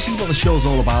 this is what the show's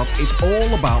all about. It's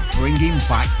all about bringing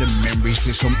back the memories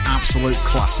with some absolute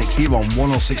classics here on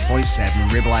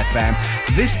 106.7 Ribble FM.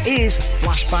 This is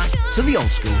Flashback to the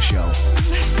Oldskool show.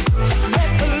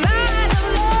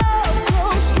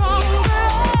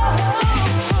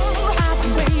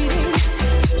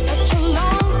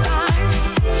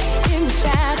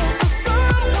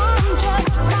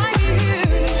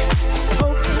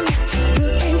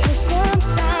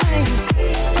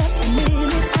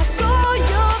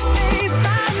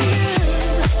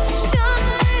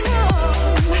 Shine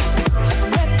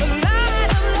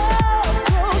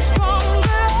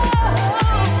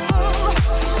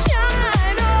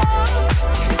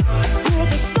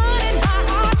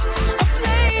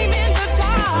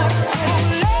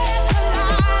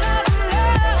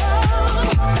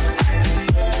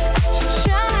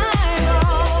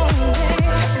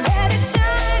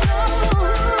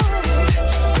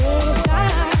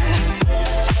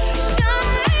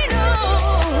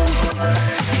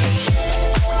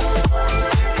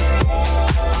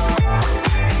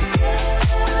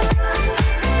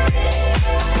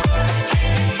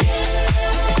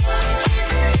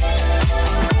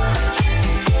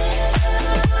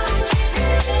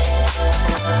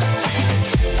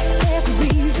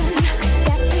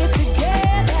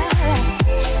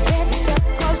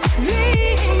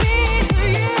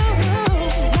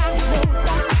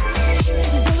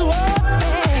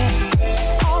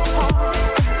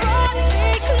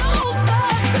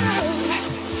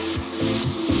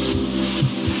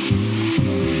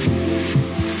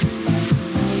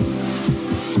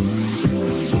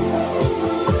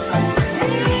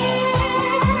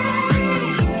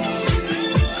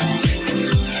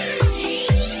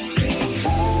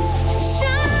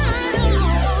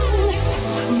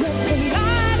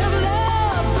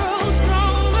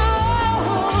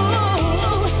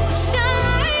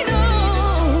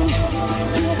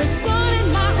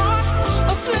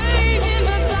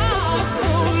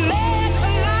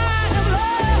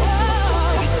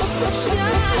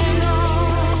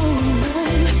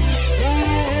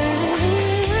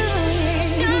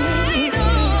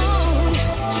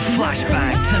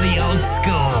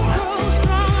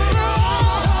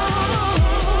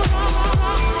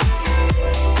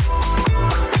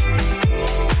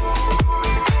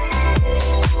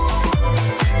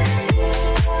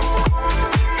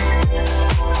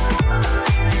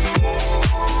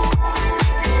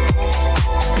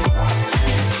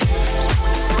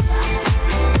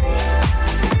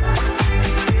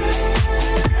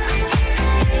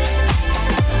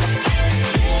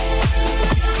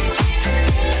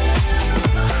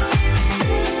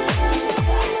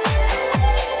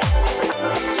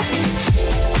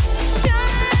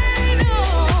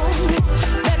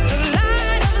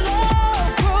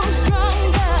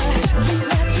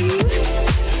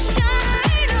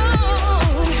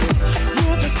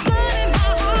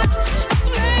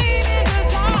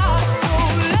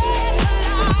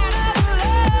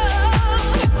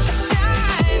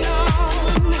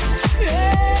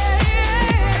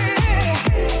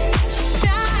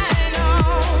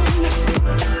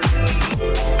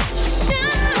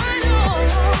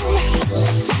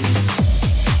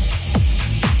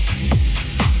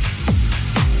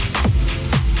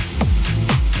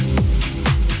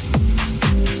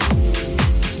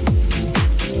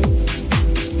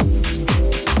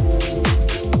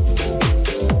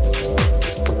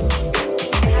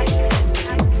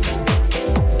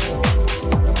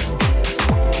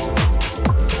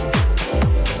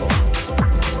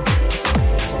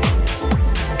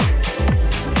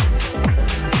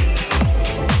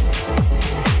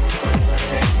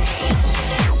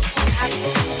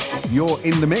Oldskool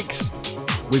in the mix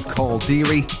with Call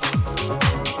Deary.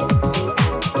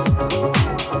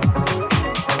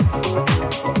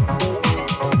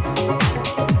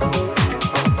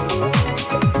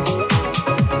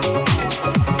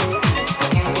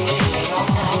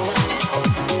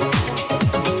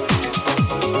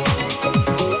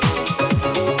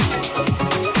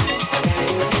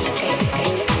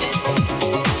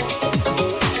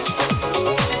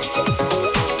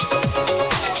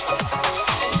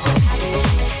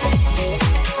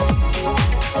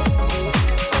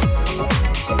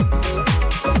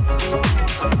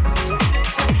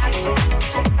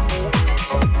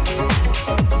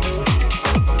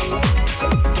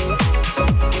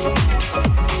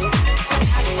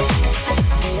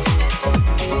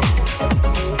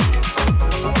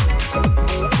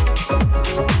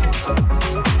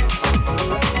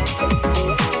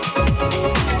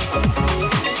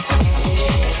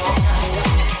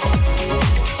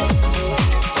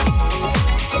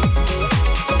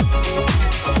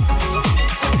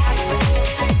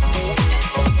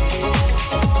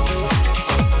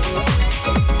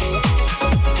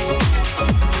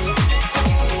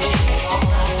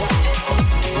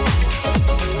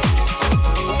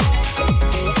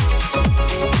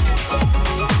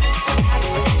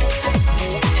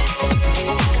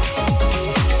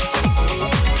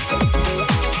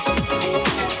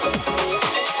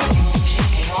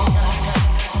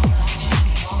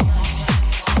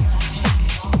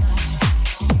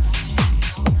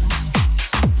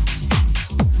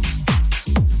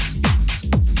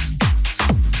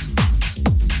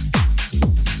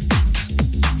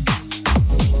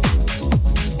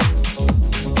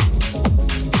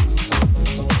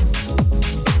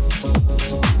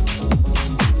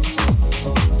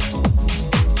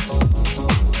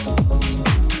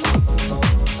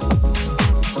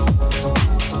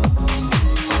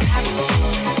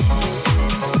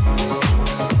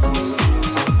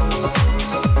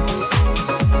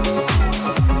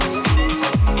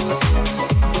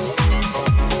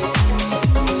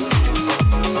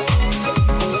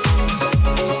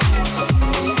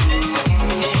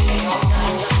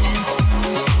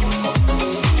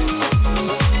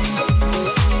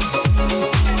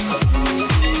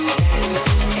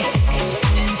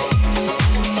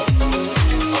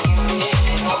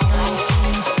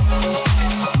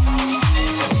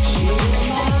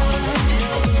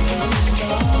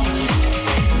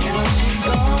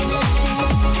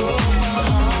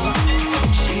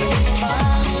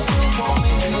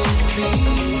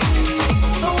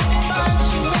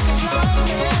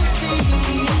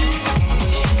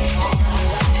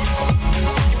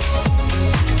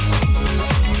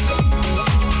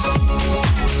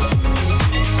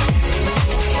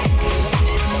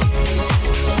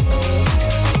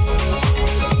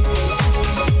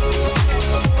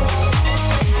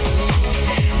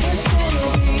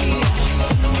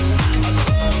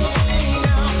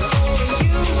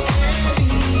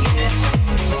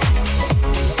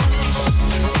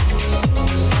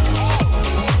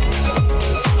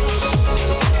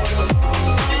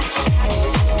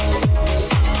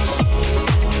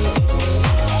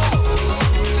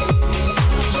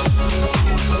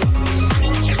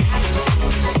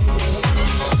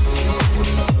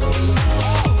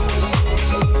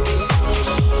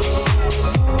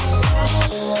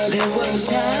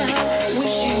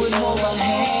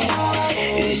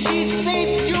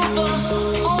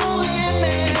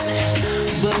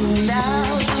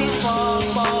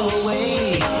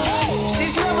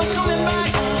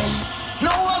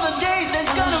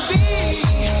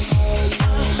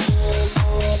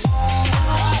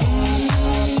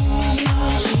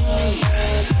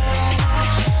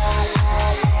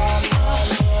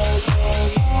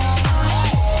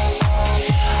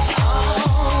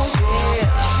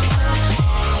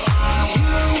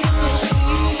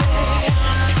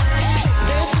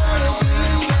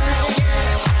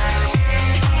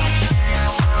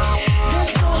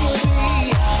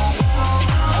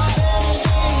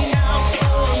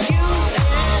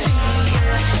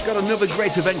 Another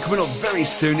great event coming up very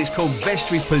soon. It's called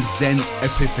Vestry Presents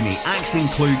Epiphany. Acts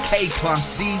include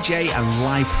K-Class, DJ and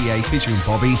Live PA featuring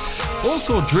Bobby.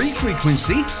 Also Dream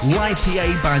Frequency, Live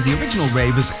PA by the Original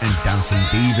Ravers and Dancing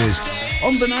Divas.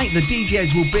 On the night, the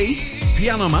DJs will be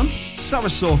Piano Man,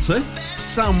 Sarasota,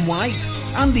 Sam White,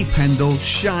 Andy Pendle,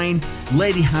 Shine,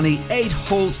 Lady Hani, Aid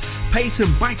Holt,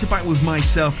 Peyton, back-to-back with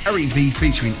myself, Eric V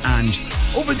featuring Ange.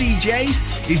 Other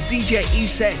DJs is DJ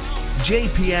ESET,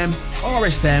 JPM,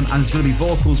 RSM, and there's going to be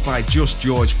vocals by Just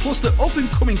George, plus the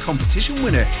up-and-coming competition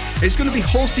winner. It's going to be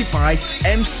hosted by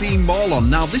MC Morlon.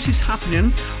 Now, this is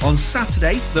happening on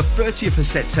Saturday, the 30th of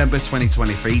September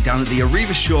 2023, down at the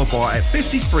Arriva Showboat at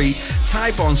 53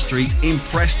 Tyburn Street in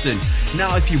Preston.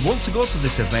 Now, if you want to go to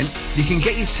this event, you can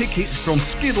get your tickets from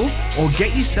Skiddle or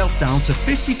get yourself down to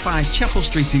 55 Chapel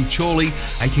Street in Chorley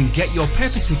and you can get your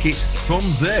Pepper tickets from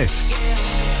there.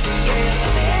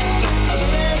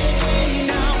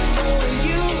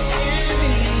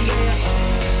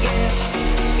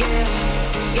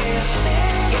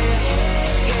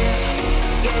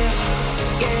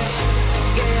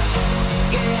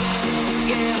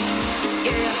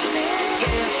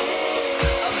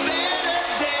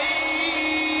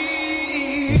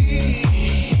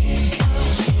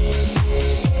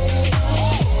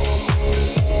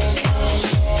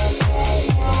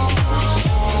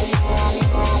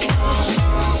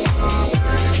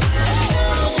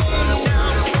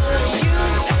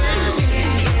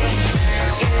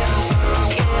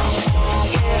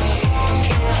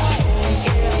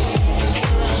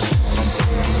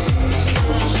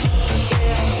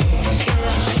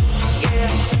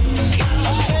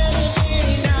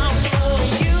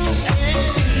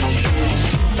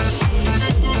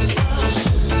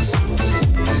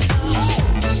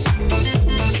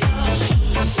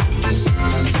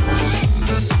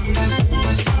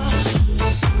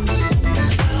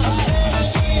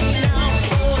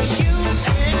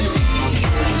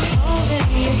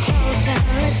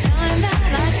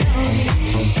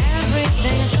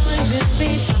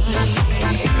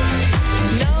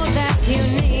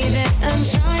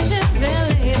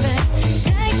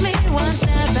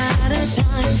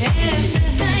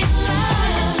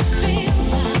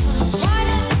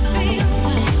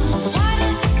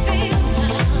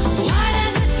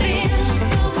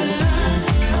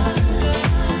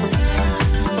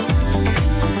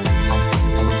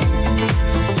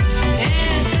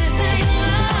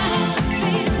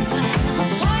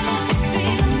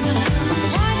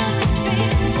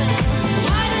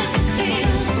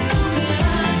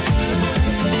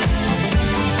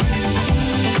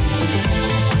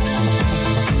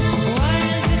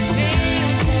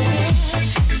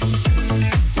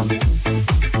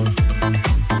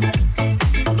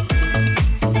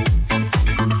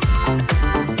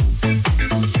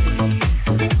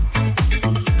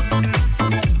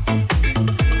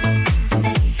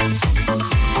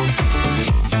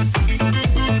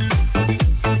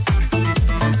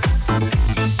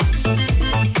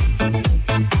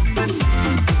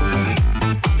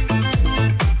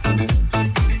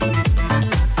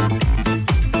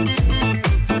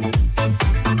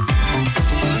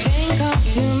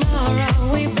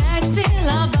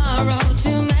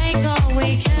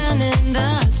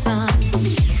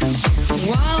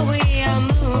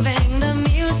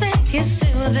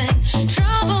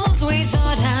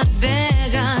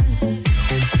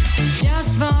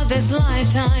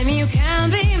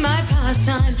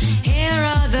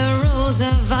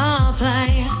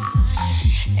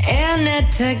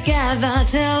 Together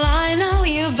till I know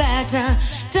you better,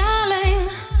 darling,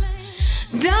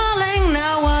 darling,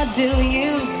 now what do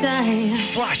you say?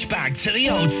 Flashback to the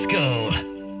old school.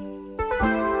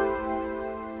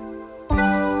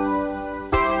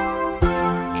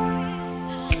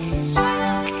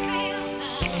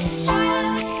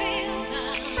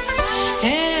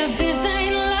 If this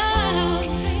ain't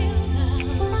love,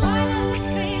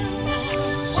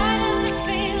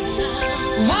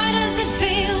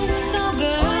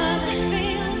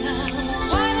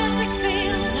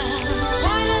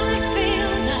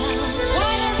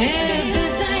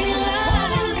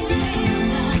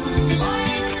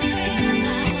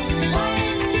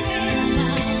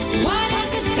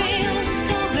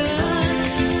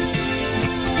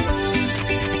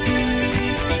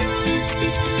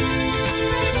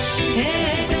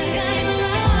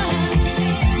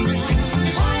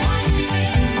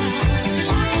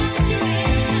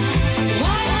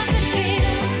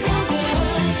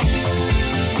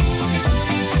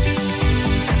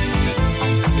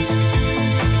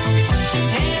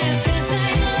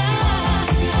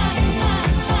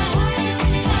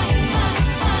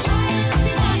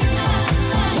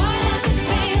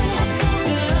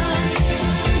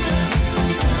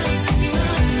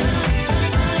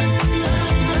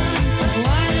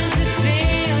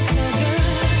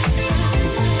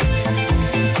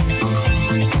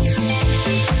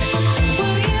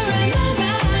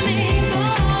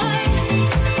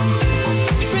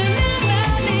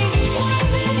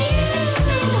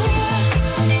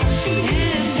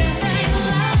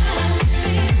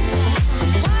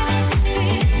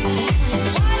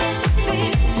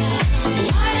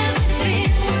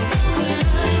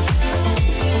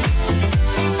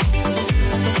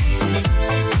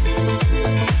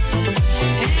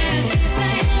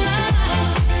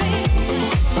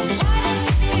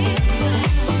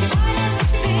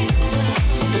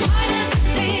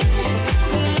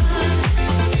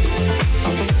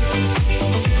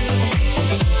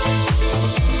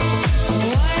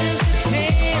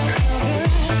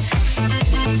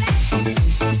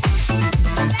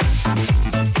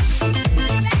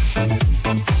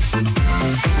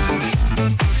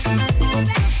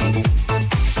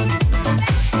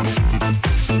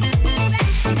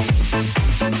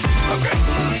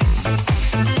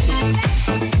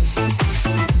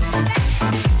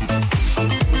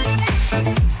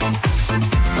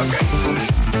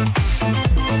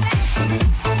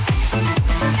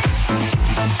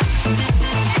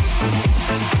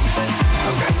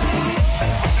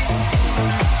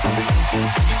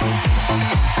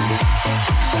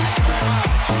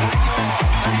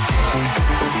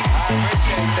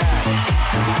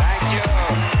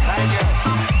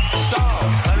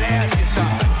 me ask you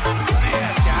something. Let me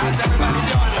ask you, how's everybody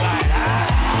doing tonight, huh?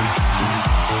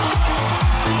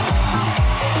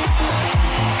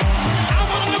 I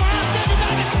want to know how's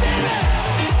everybody feeling.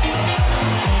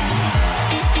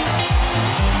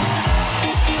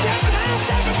 How's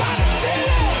everybody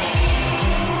feeling?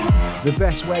 The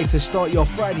best way to start your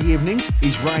Friday evenings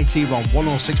is right here on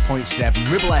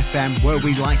 106.7 Ribble FM, where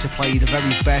we like to play the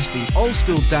very best in old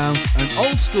school dance and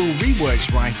old school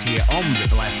reworks right here on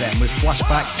Ribble FM with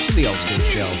Flashback to the Old School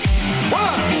Show.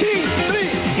 1, 2,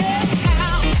 3.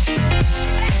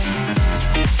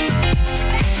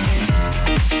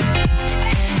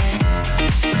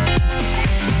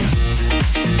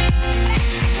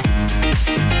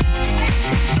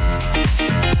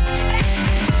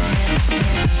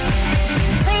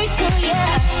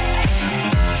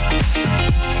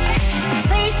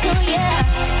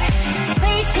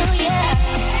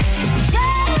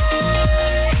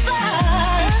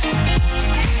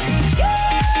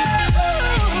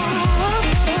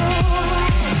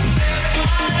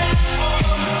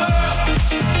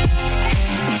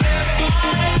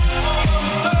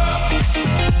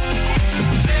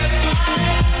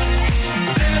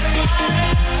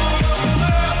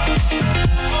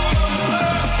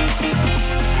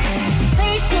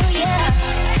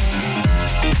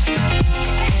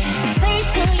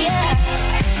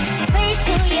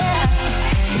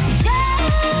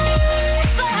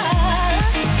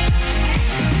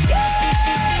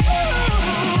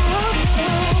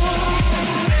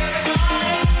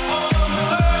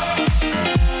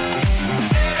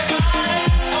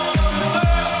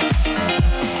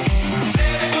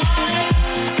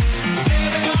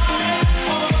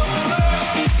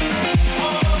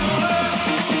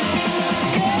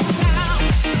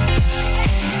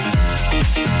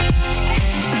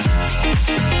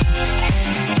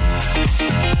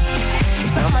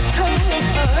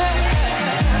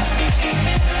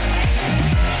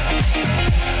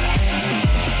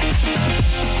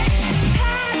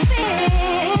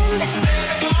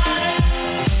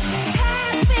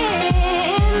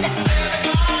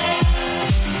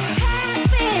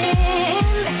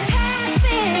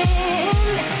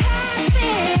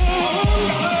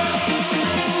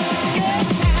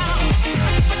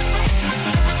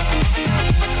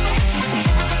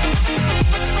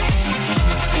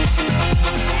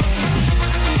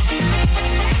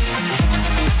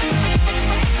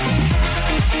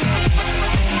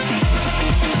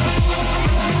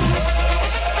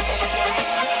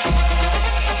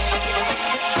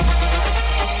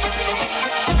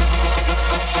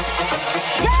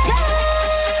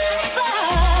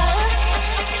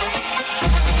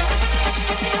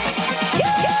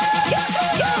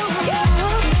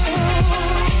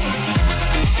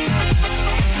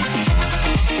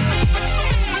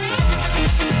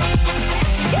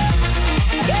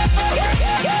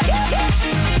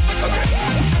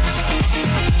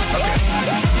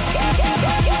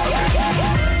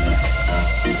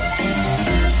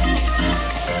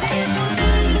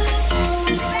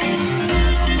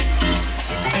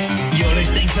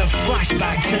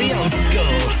 Flashback to the old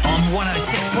school on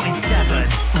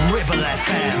 106.7 Ribble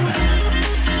FM.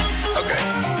 Okay.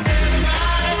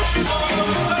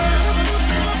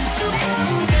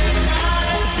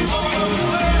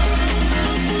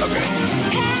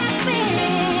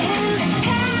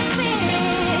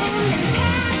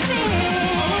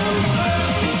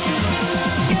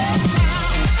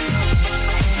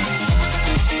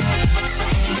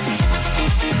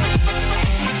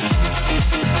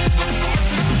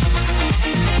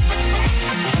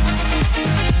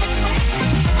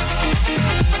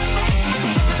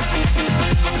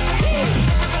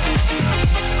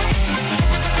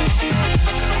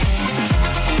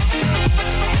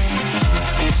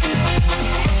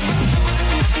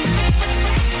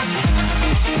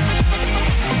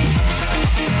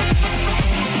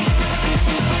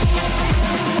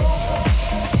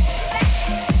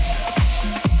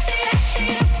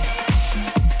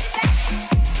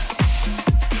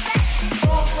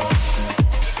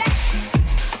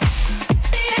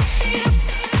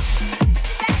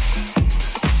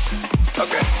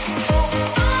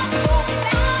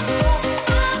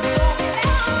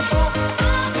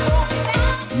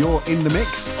 In the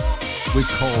mix with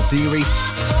Paul Deary.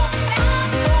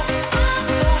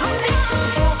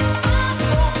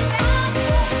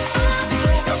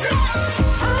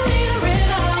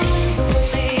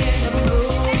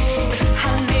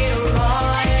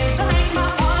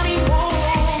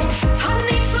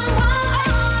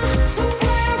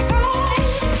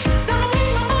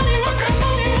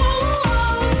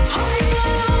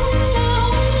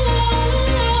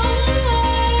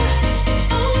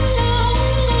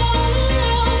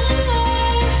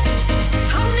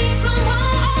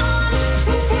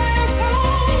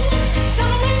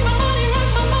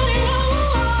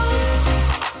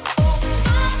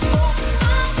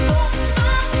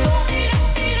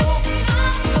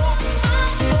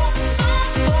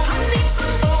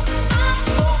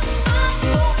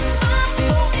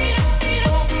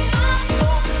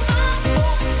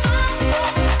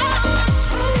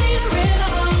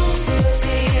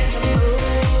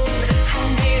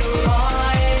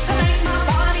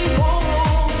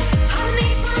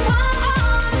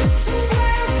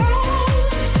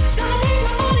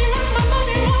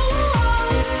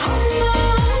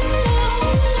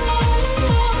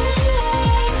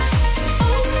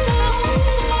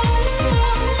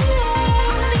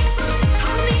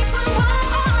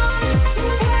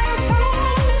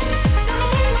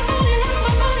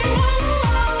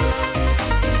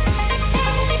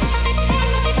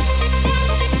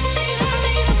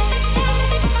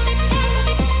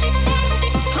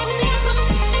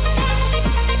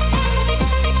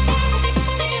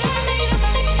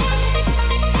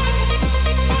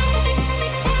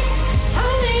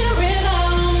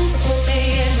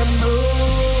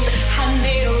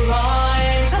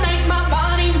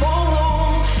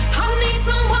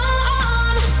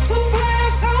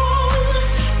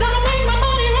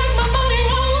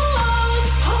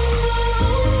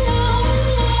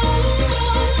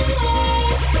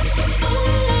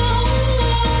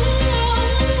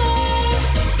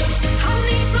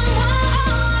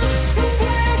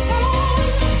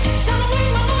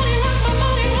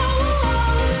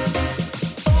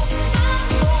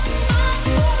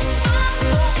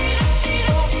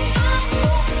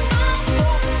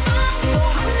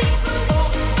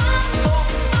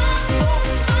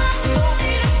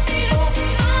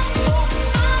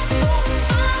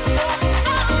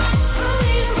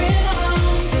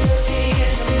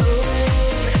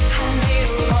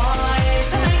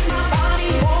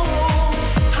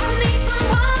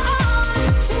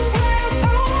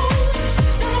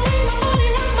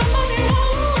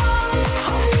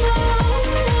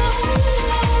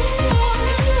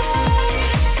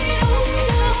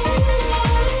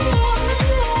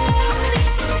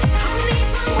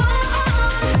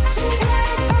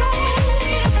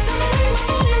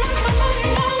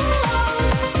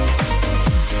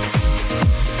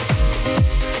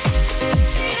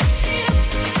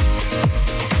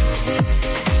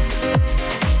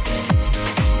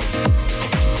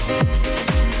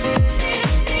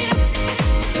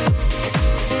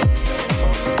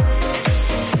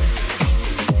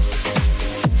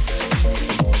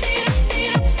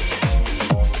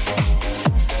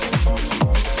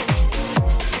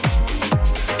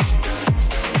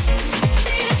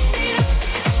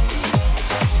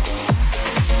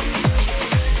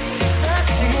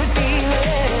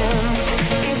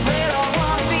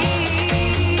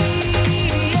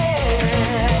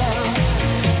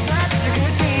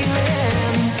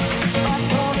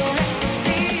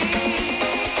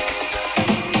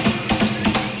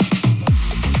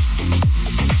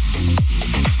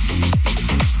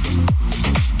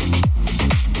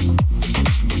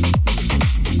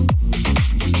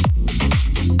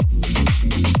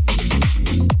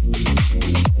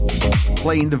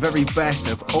 playing the very best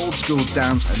of old school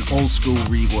dance and old school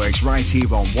reworks right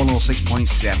here on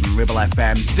 106.7 Ribble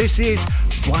FM. This is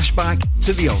Flashback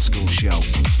to the Old School Show.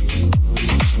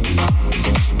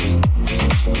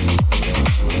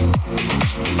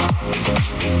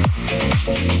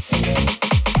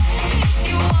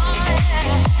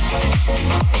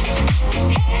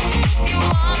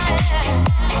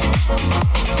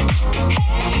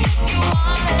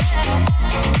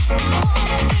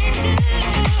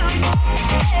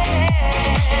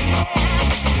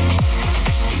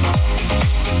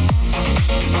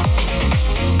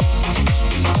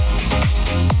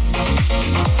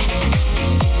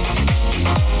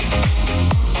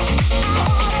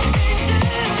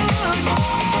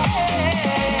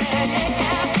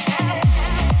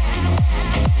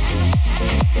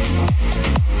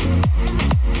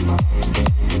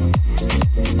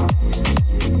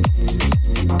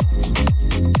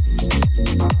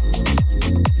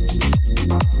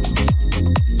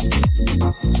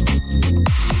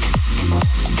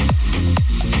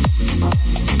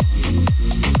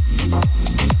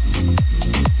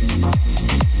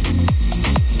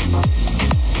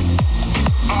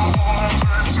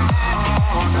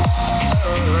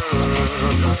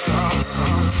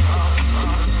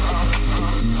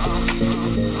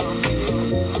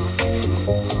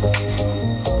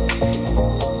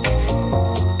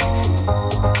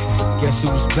 Guess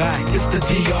who's back? It's the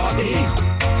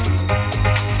DRE.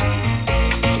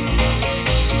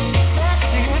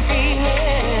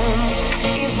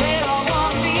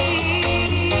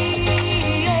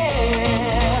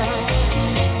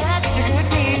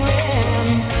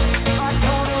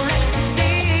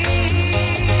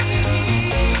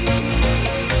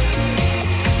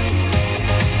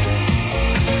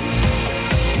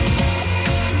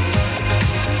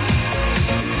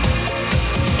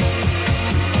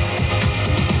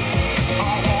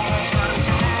 I wanna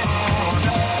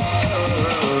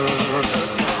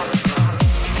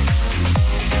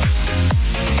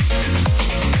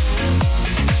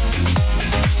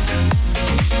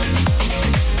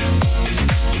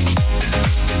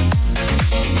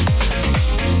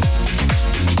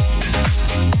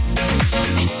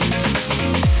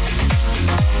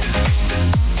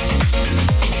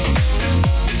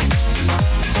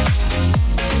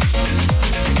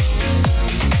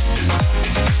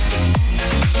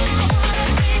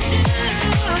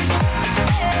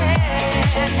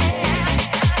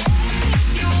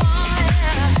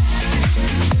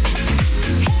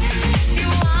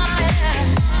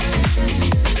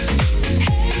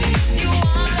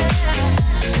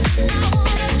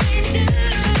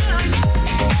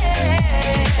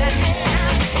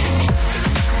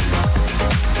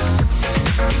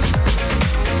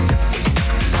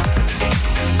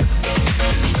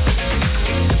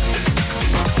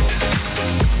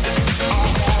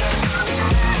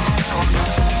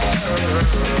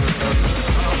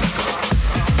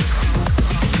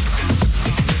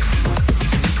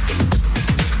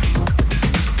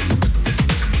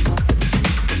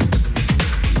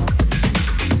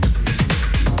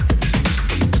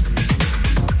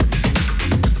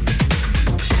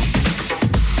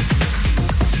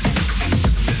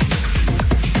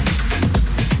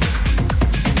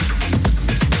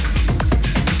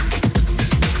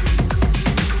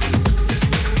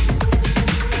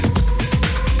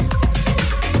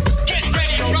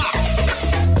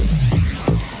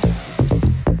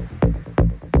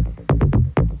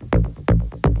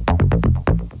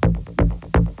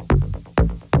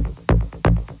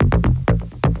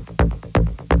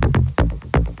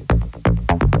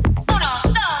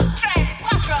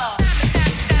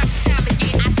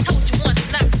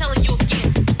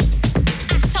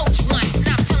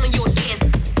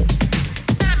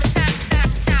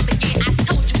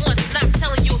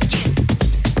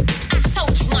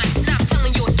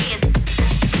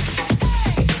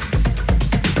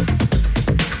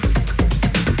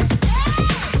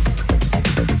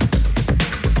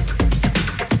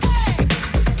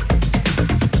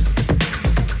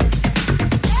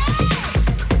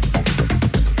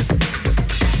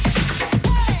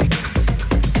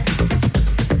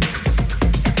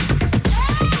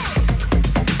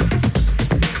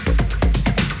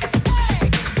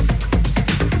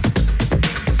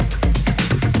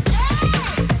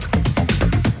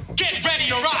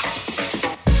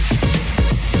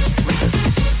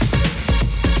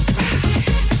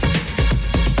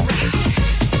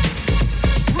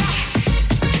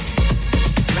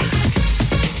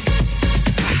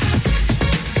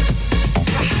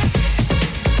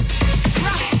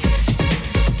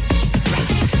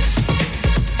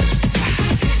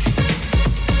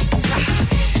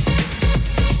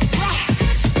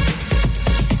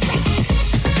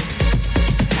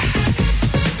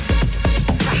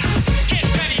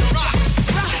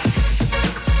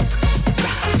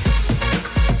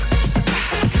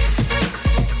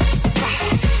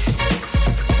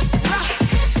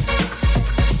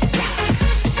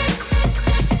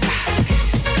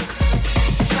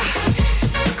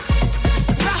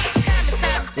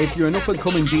If you're an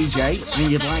up-and-coming DJ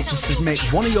and you'd like to submit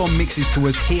one of your mixes to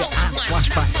us here at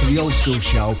Flashback to the Oldskool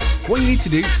show, what you need to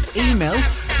do is email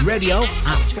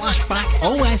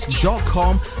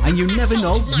radio@flashbackos.com, and you never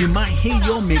know, you might hear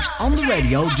your mix on the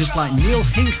radio just like Neil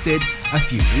Hinks did a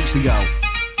few weeks ago.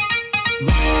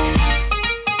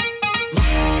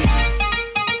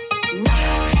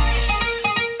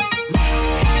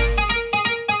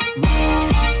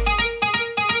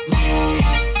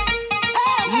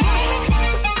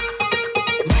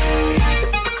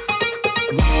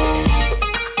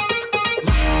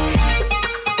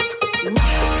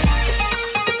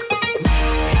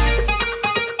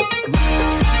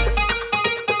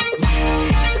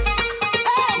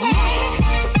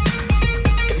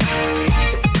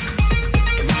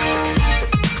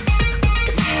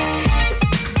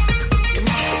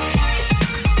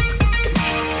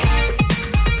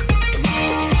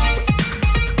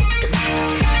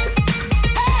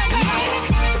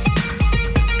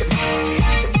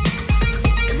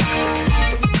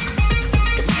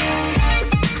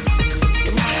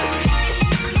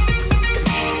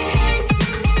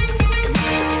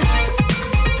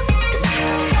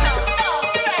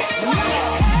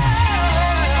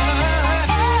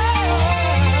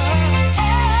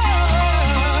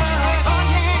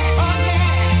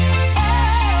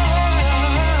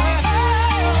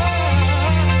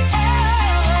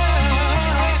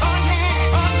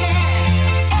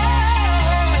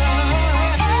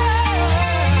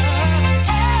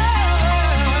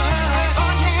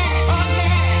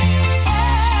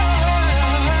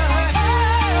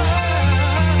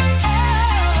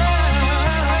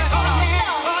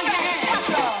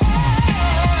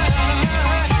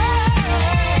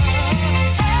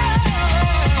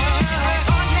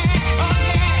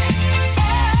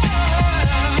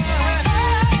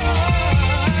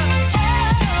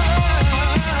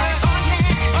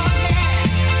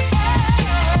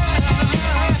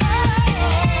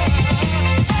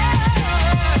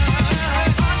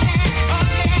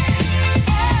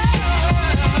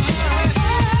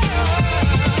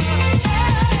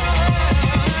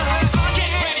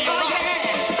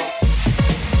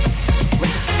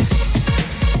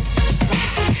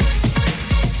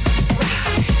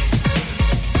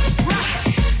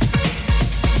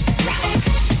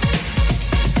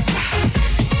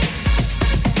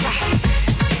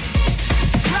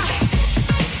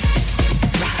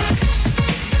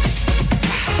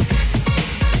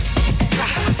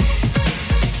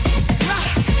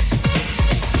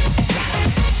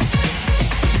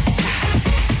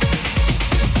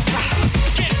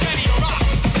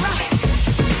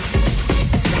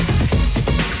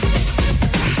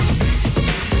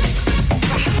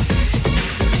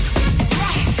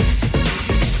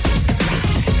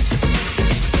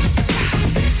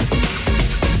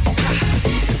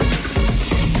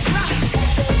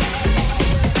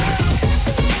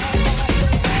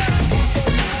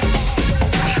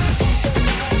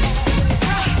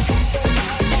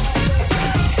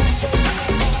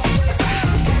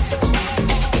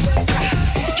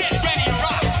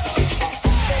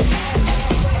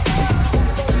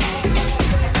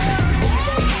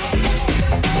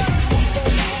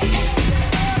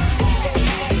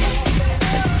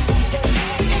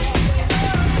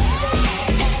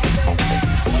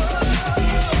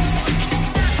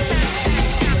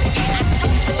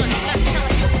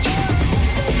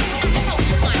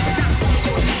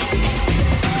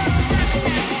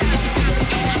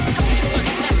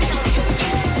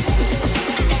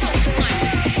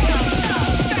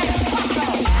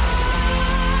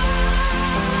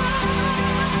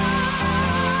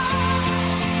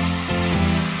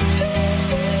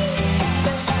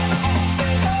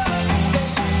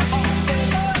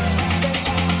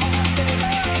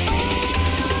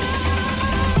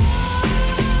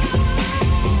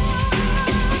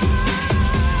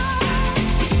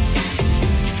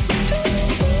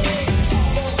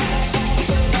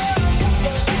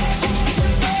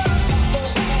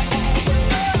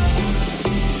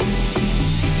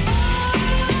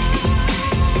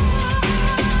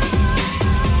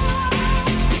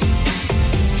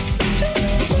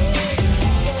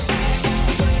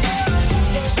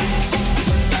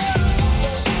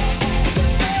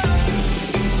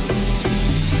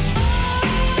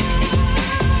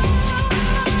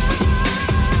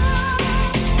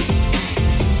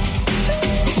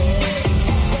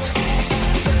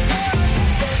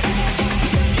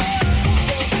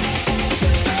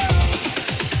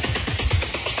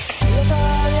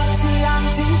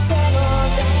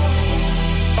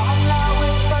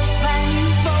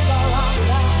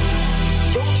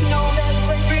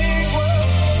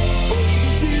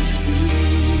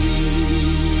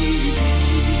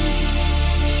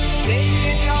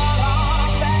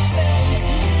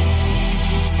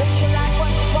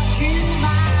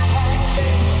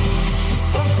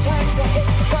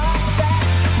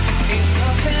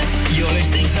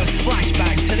 of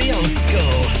Flashback to the Old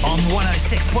School on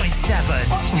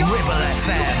 106.7 Ribble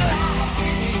FM.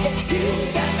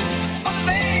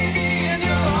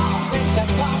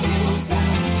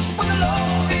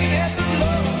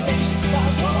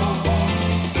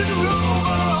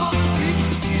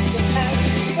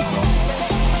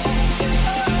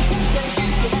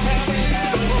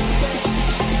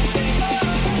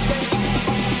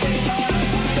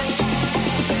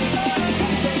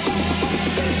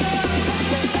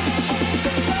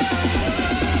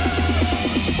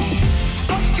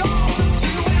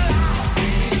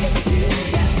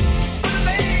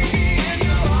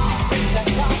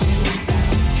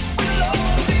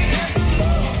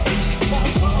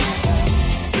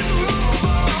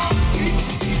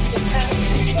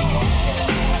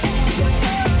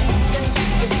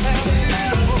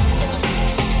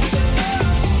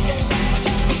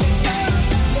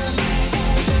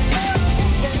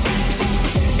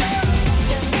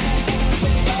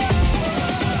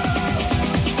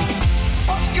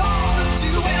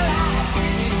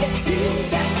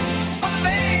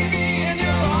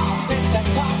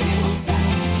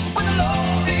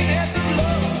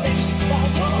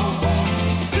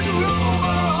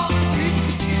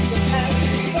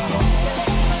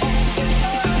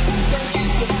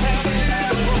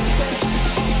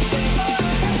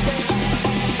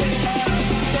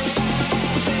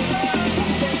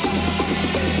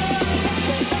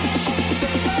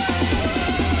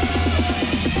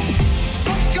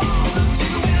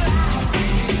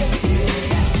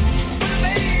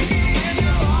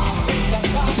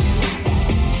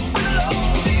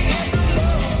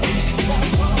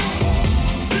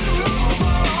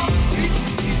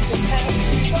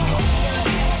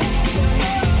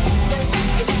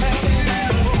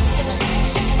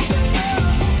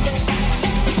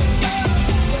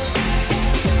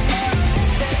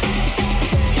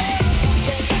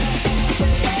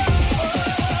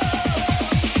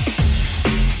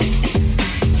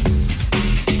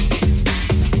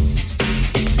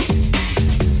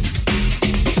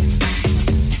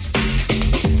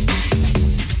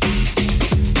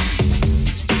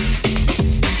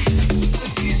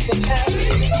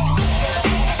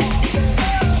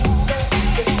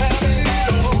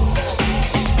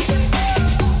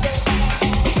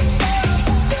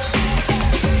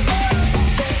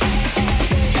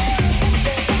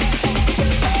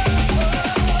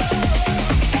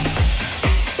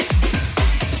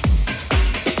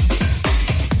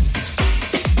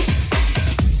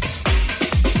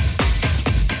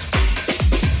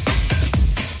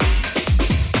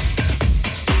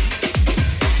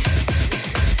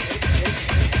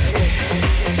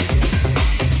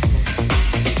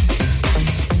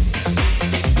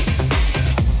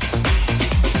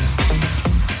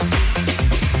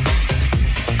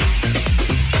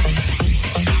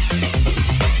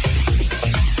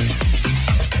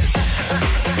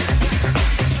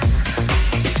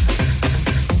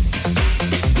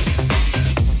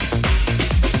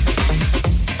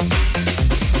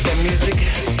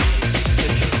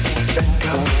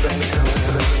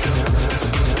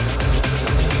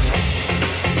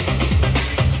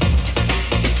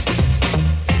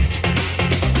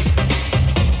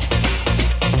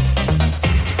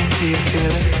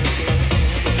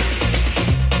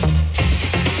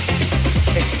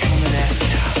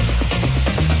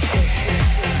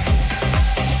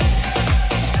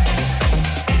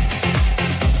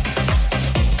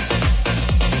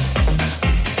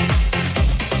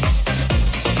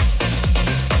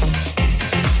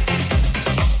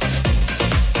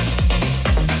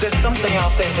 something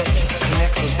out there that just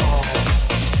connects us all.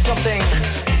 Something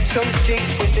so deep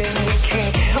within we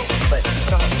can't help but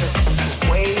start to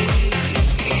sway.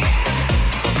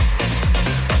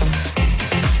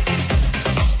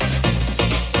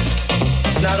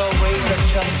 Not always a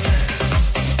jump,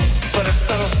 but a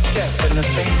subtle step in the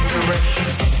same direction.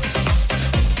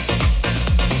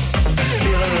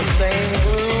 Feeling the same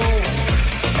groove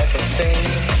at the same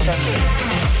tempo.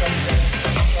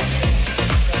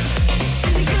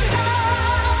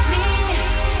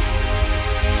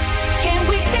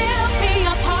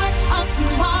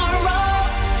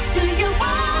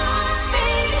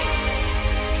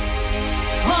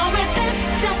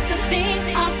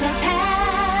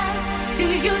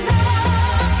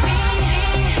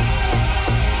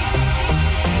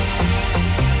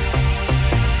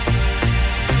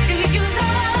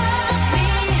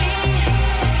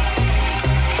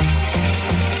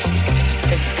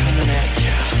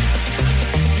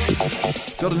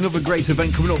 Got another great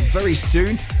event coming up very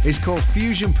soon. It's called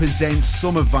Fusion Presents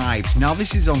Summer Vibes. Now,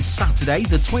 this is on Saturday,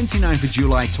 the 29th of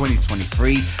July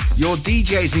 2023. Your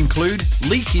DJs include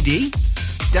Leaky D,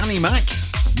 Danny Mac,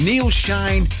 Neil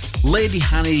Shine, Lady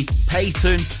Hani,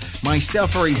 Peyton,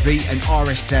 myself, Rory V, and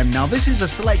RSM. Now, this is a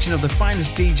selection of the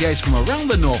finest DJs from around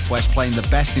the Northwest playing the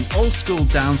best in old school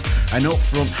dance and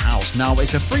upfront house. Now,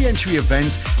 it's a free entry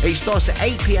event. It starts at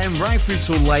 8 p.m. right through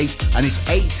till late, and it's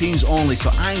 18s only,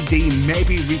 so ID may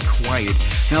be required.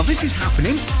 Now, this is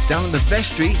happening down at the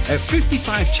Vestry at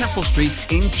 55 Chapel Street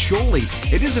in Chorley.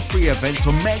 It is a free event,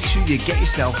 so make sure you get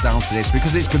yourself down to this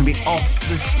because it's going to be off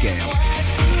the scale.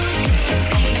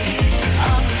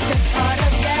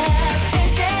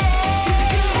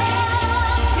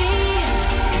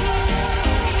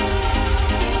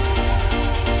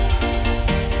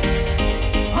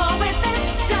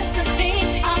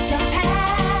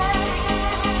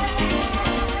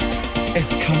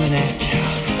 It's coming at you.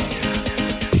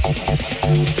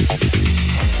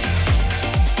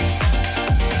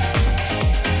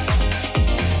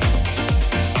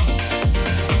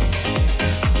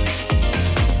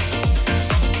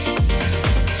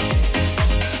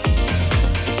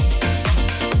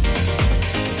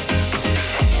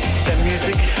 The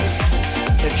music,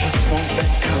 it just won't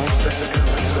let go.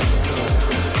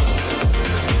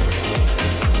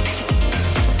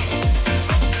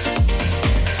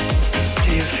 Do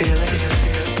you feel it?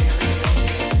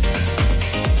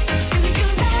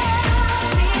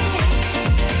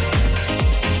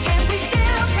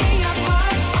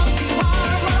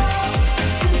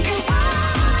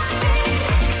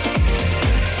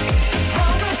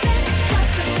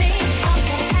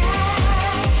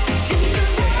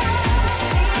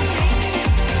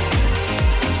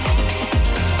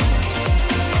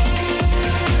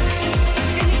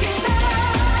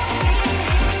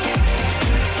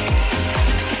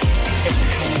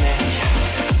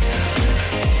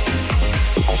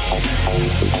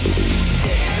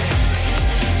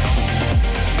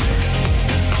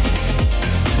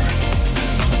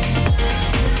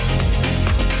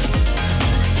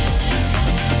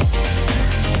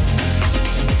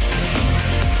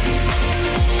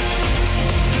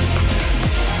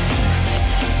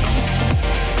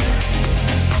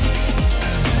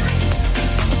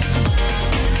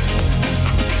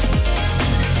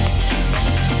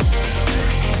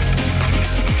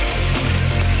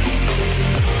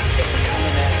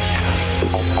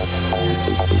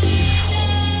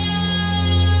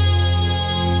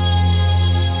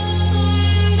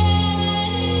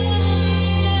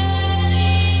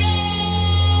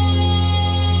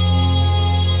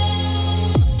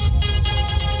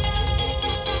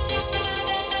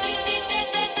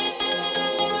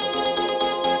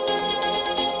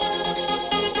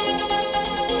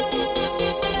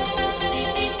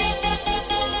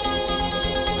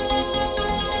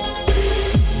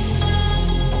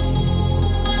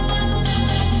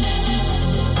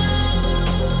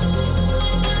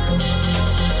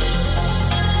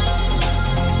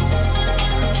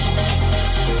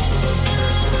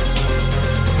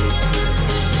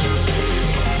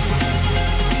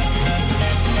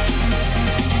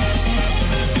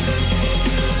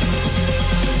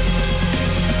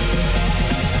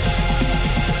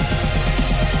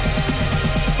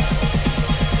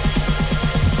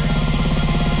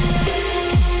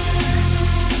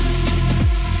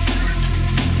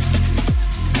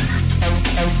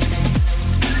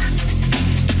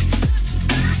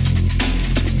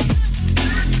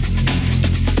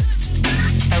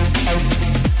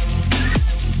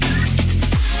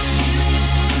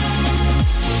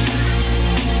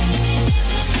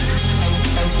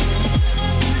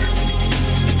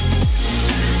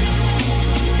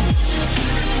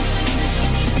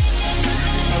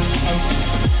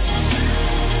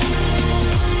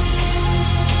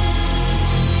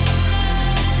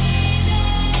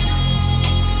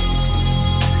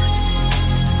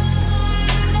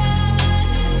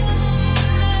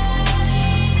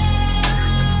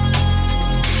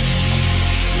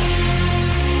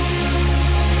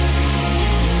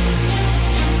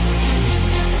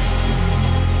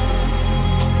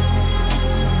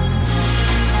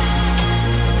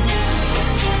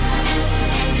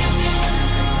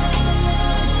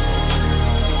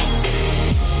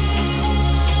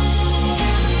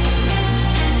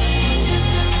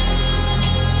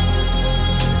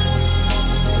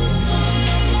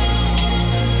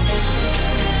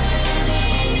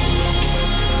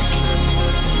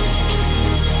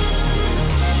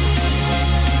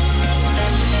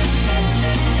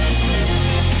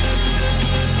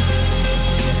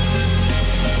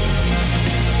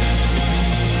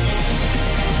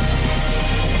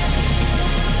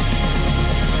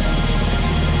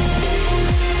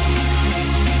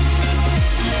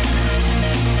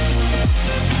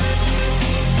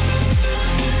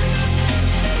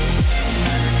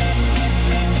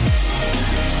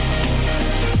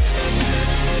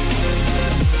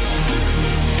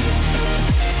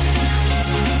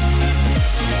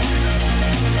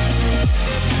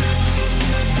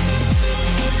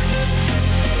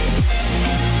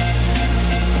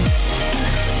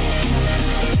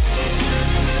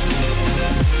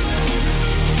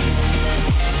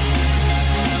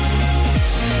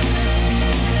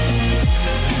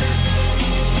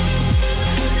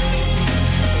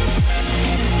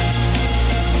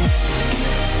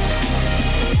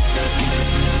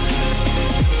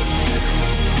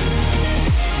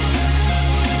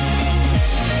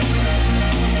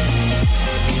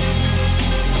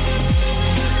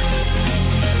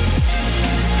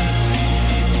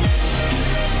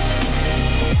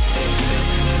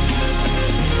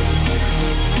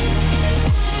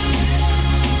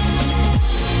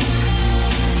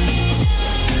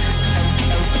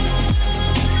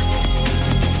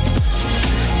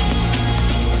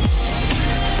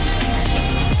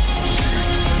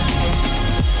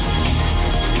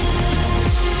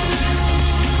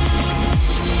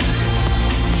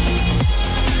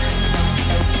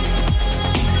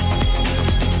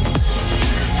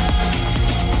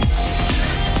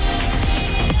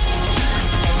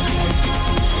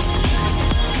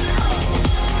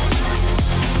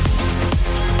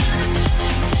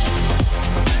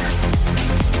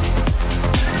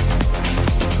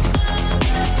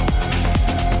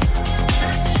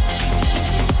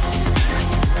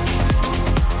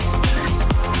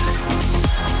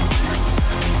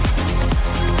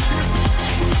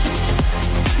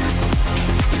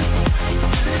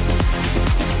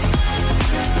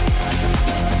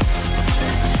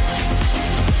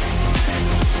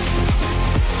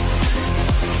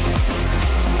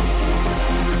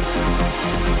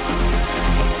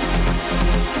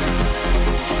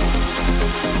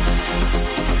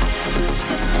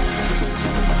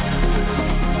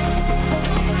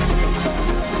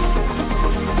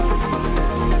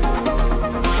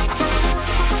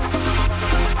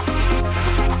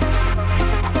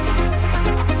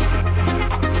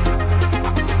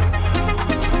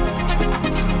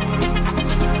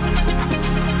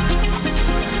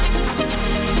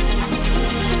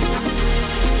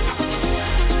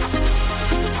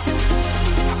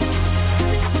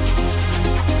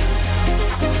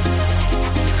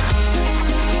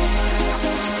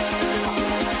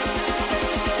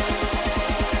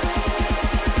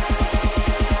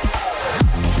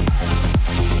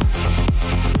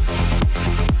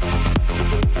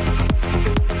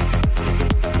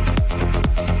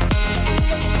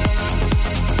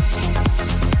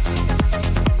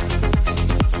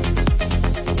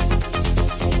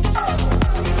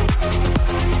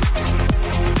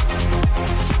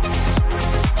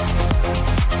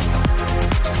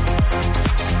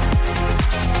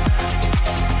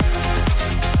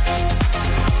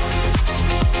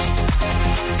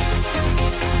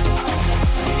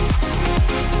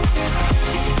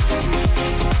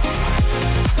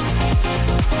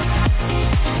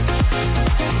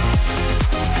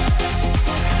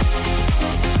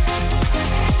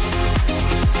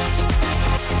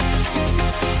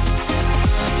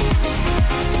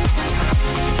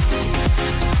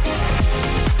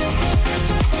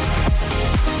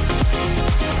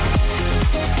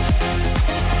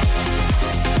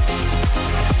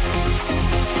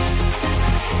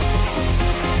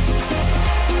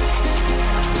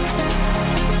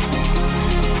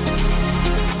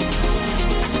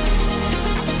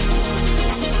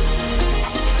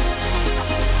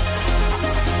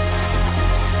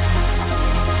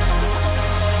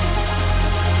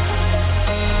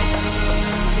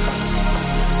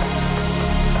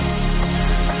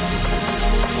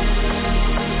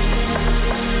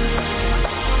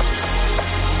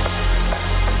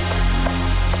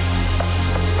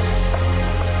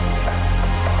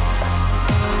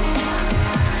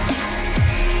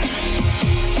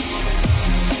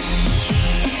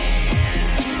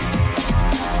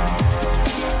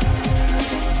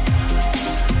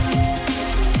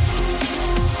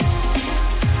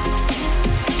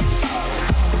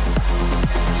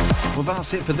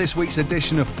 that's it for this week's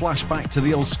edition of Flashback to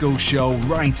the Old School show,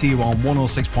 right here on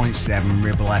 106.7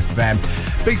 Ribble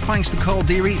FM. Big thanks to Cole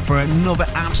Deary for another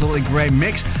absolutely great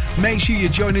mix. Make sure you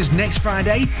join us next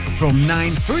Friday from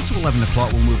 9 through to 11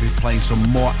 o'clock when we'll be playing some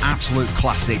more absolute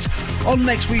classics. On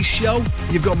next week's show,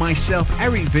 you've got myself,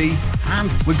 Eric V,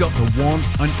 and we've got the one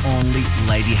and only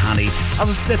Lady Hani. As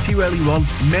I said to you earlier on,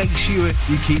 make sure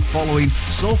you keep following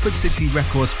Salford City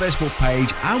Records Facebook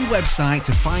page and website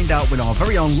to find out when our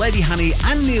very own Lady Hani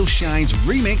and Neil Shine's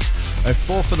remix of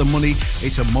 4 for the Money,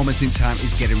 It's a Moment in Time,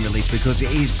 is getting released, because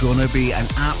it is gonna be an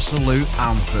absolute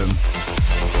anthem.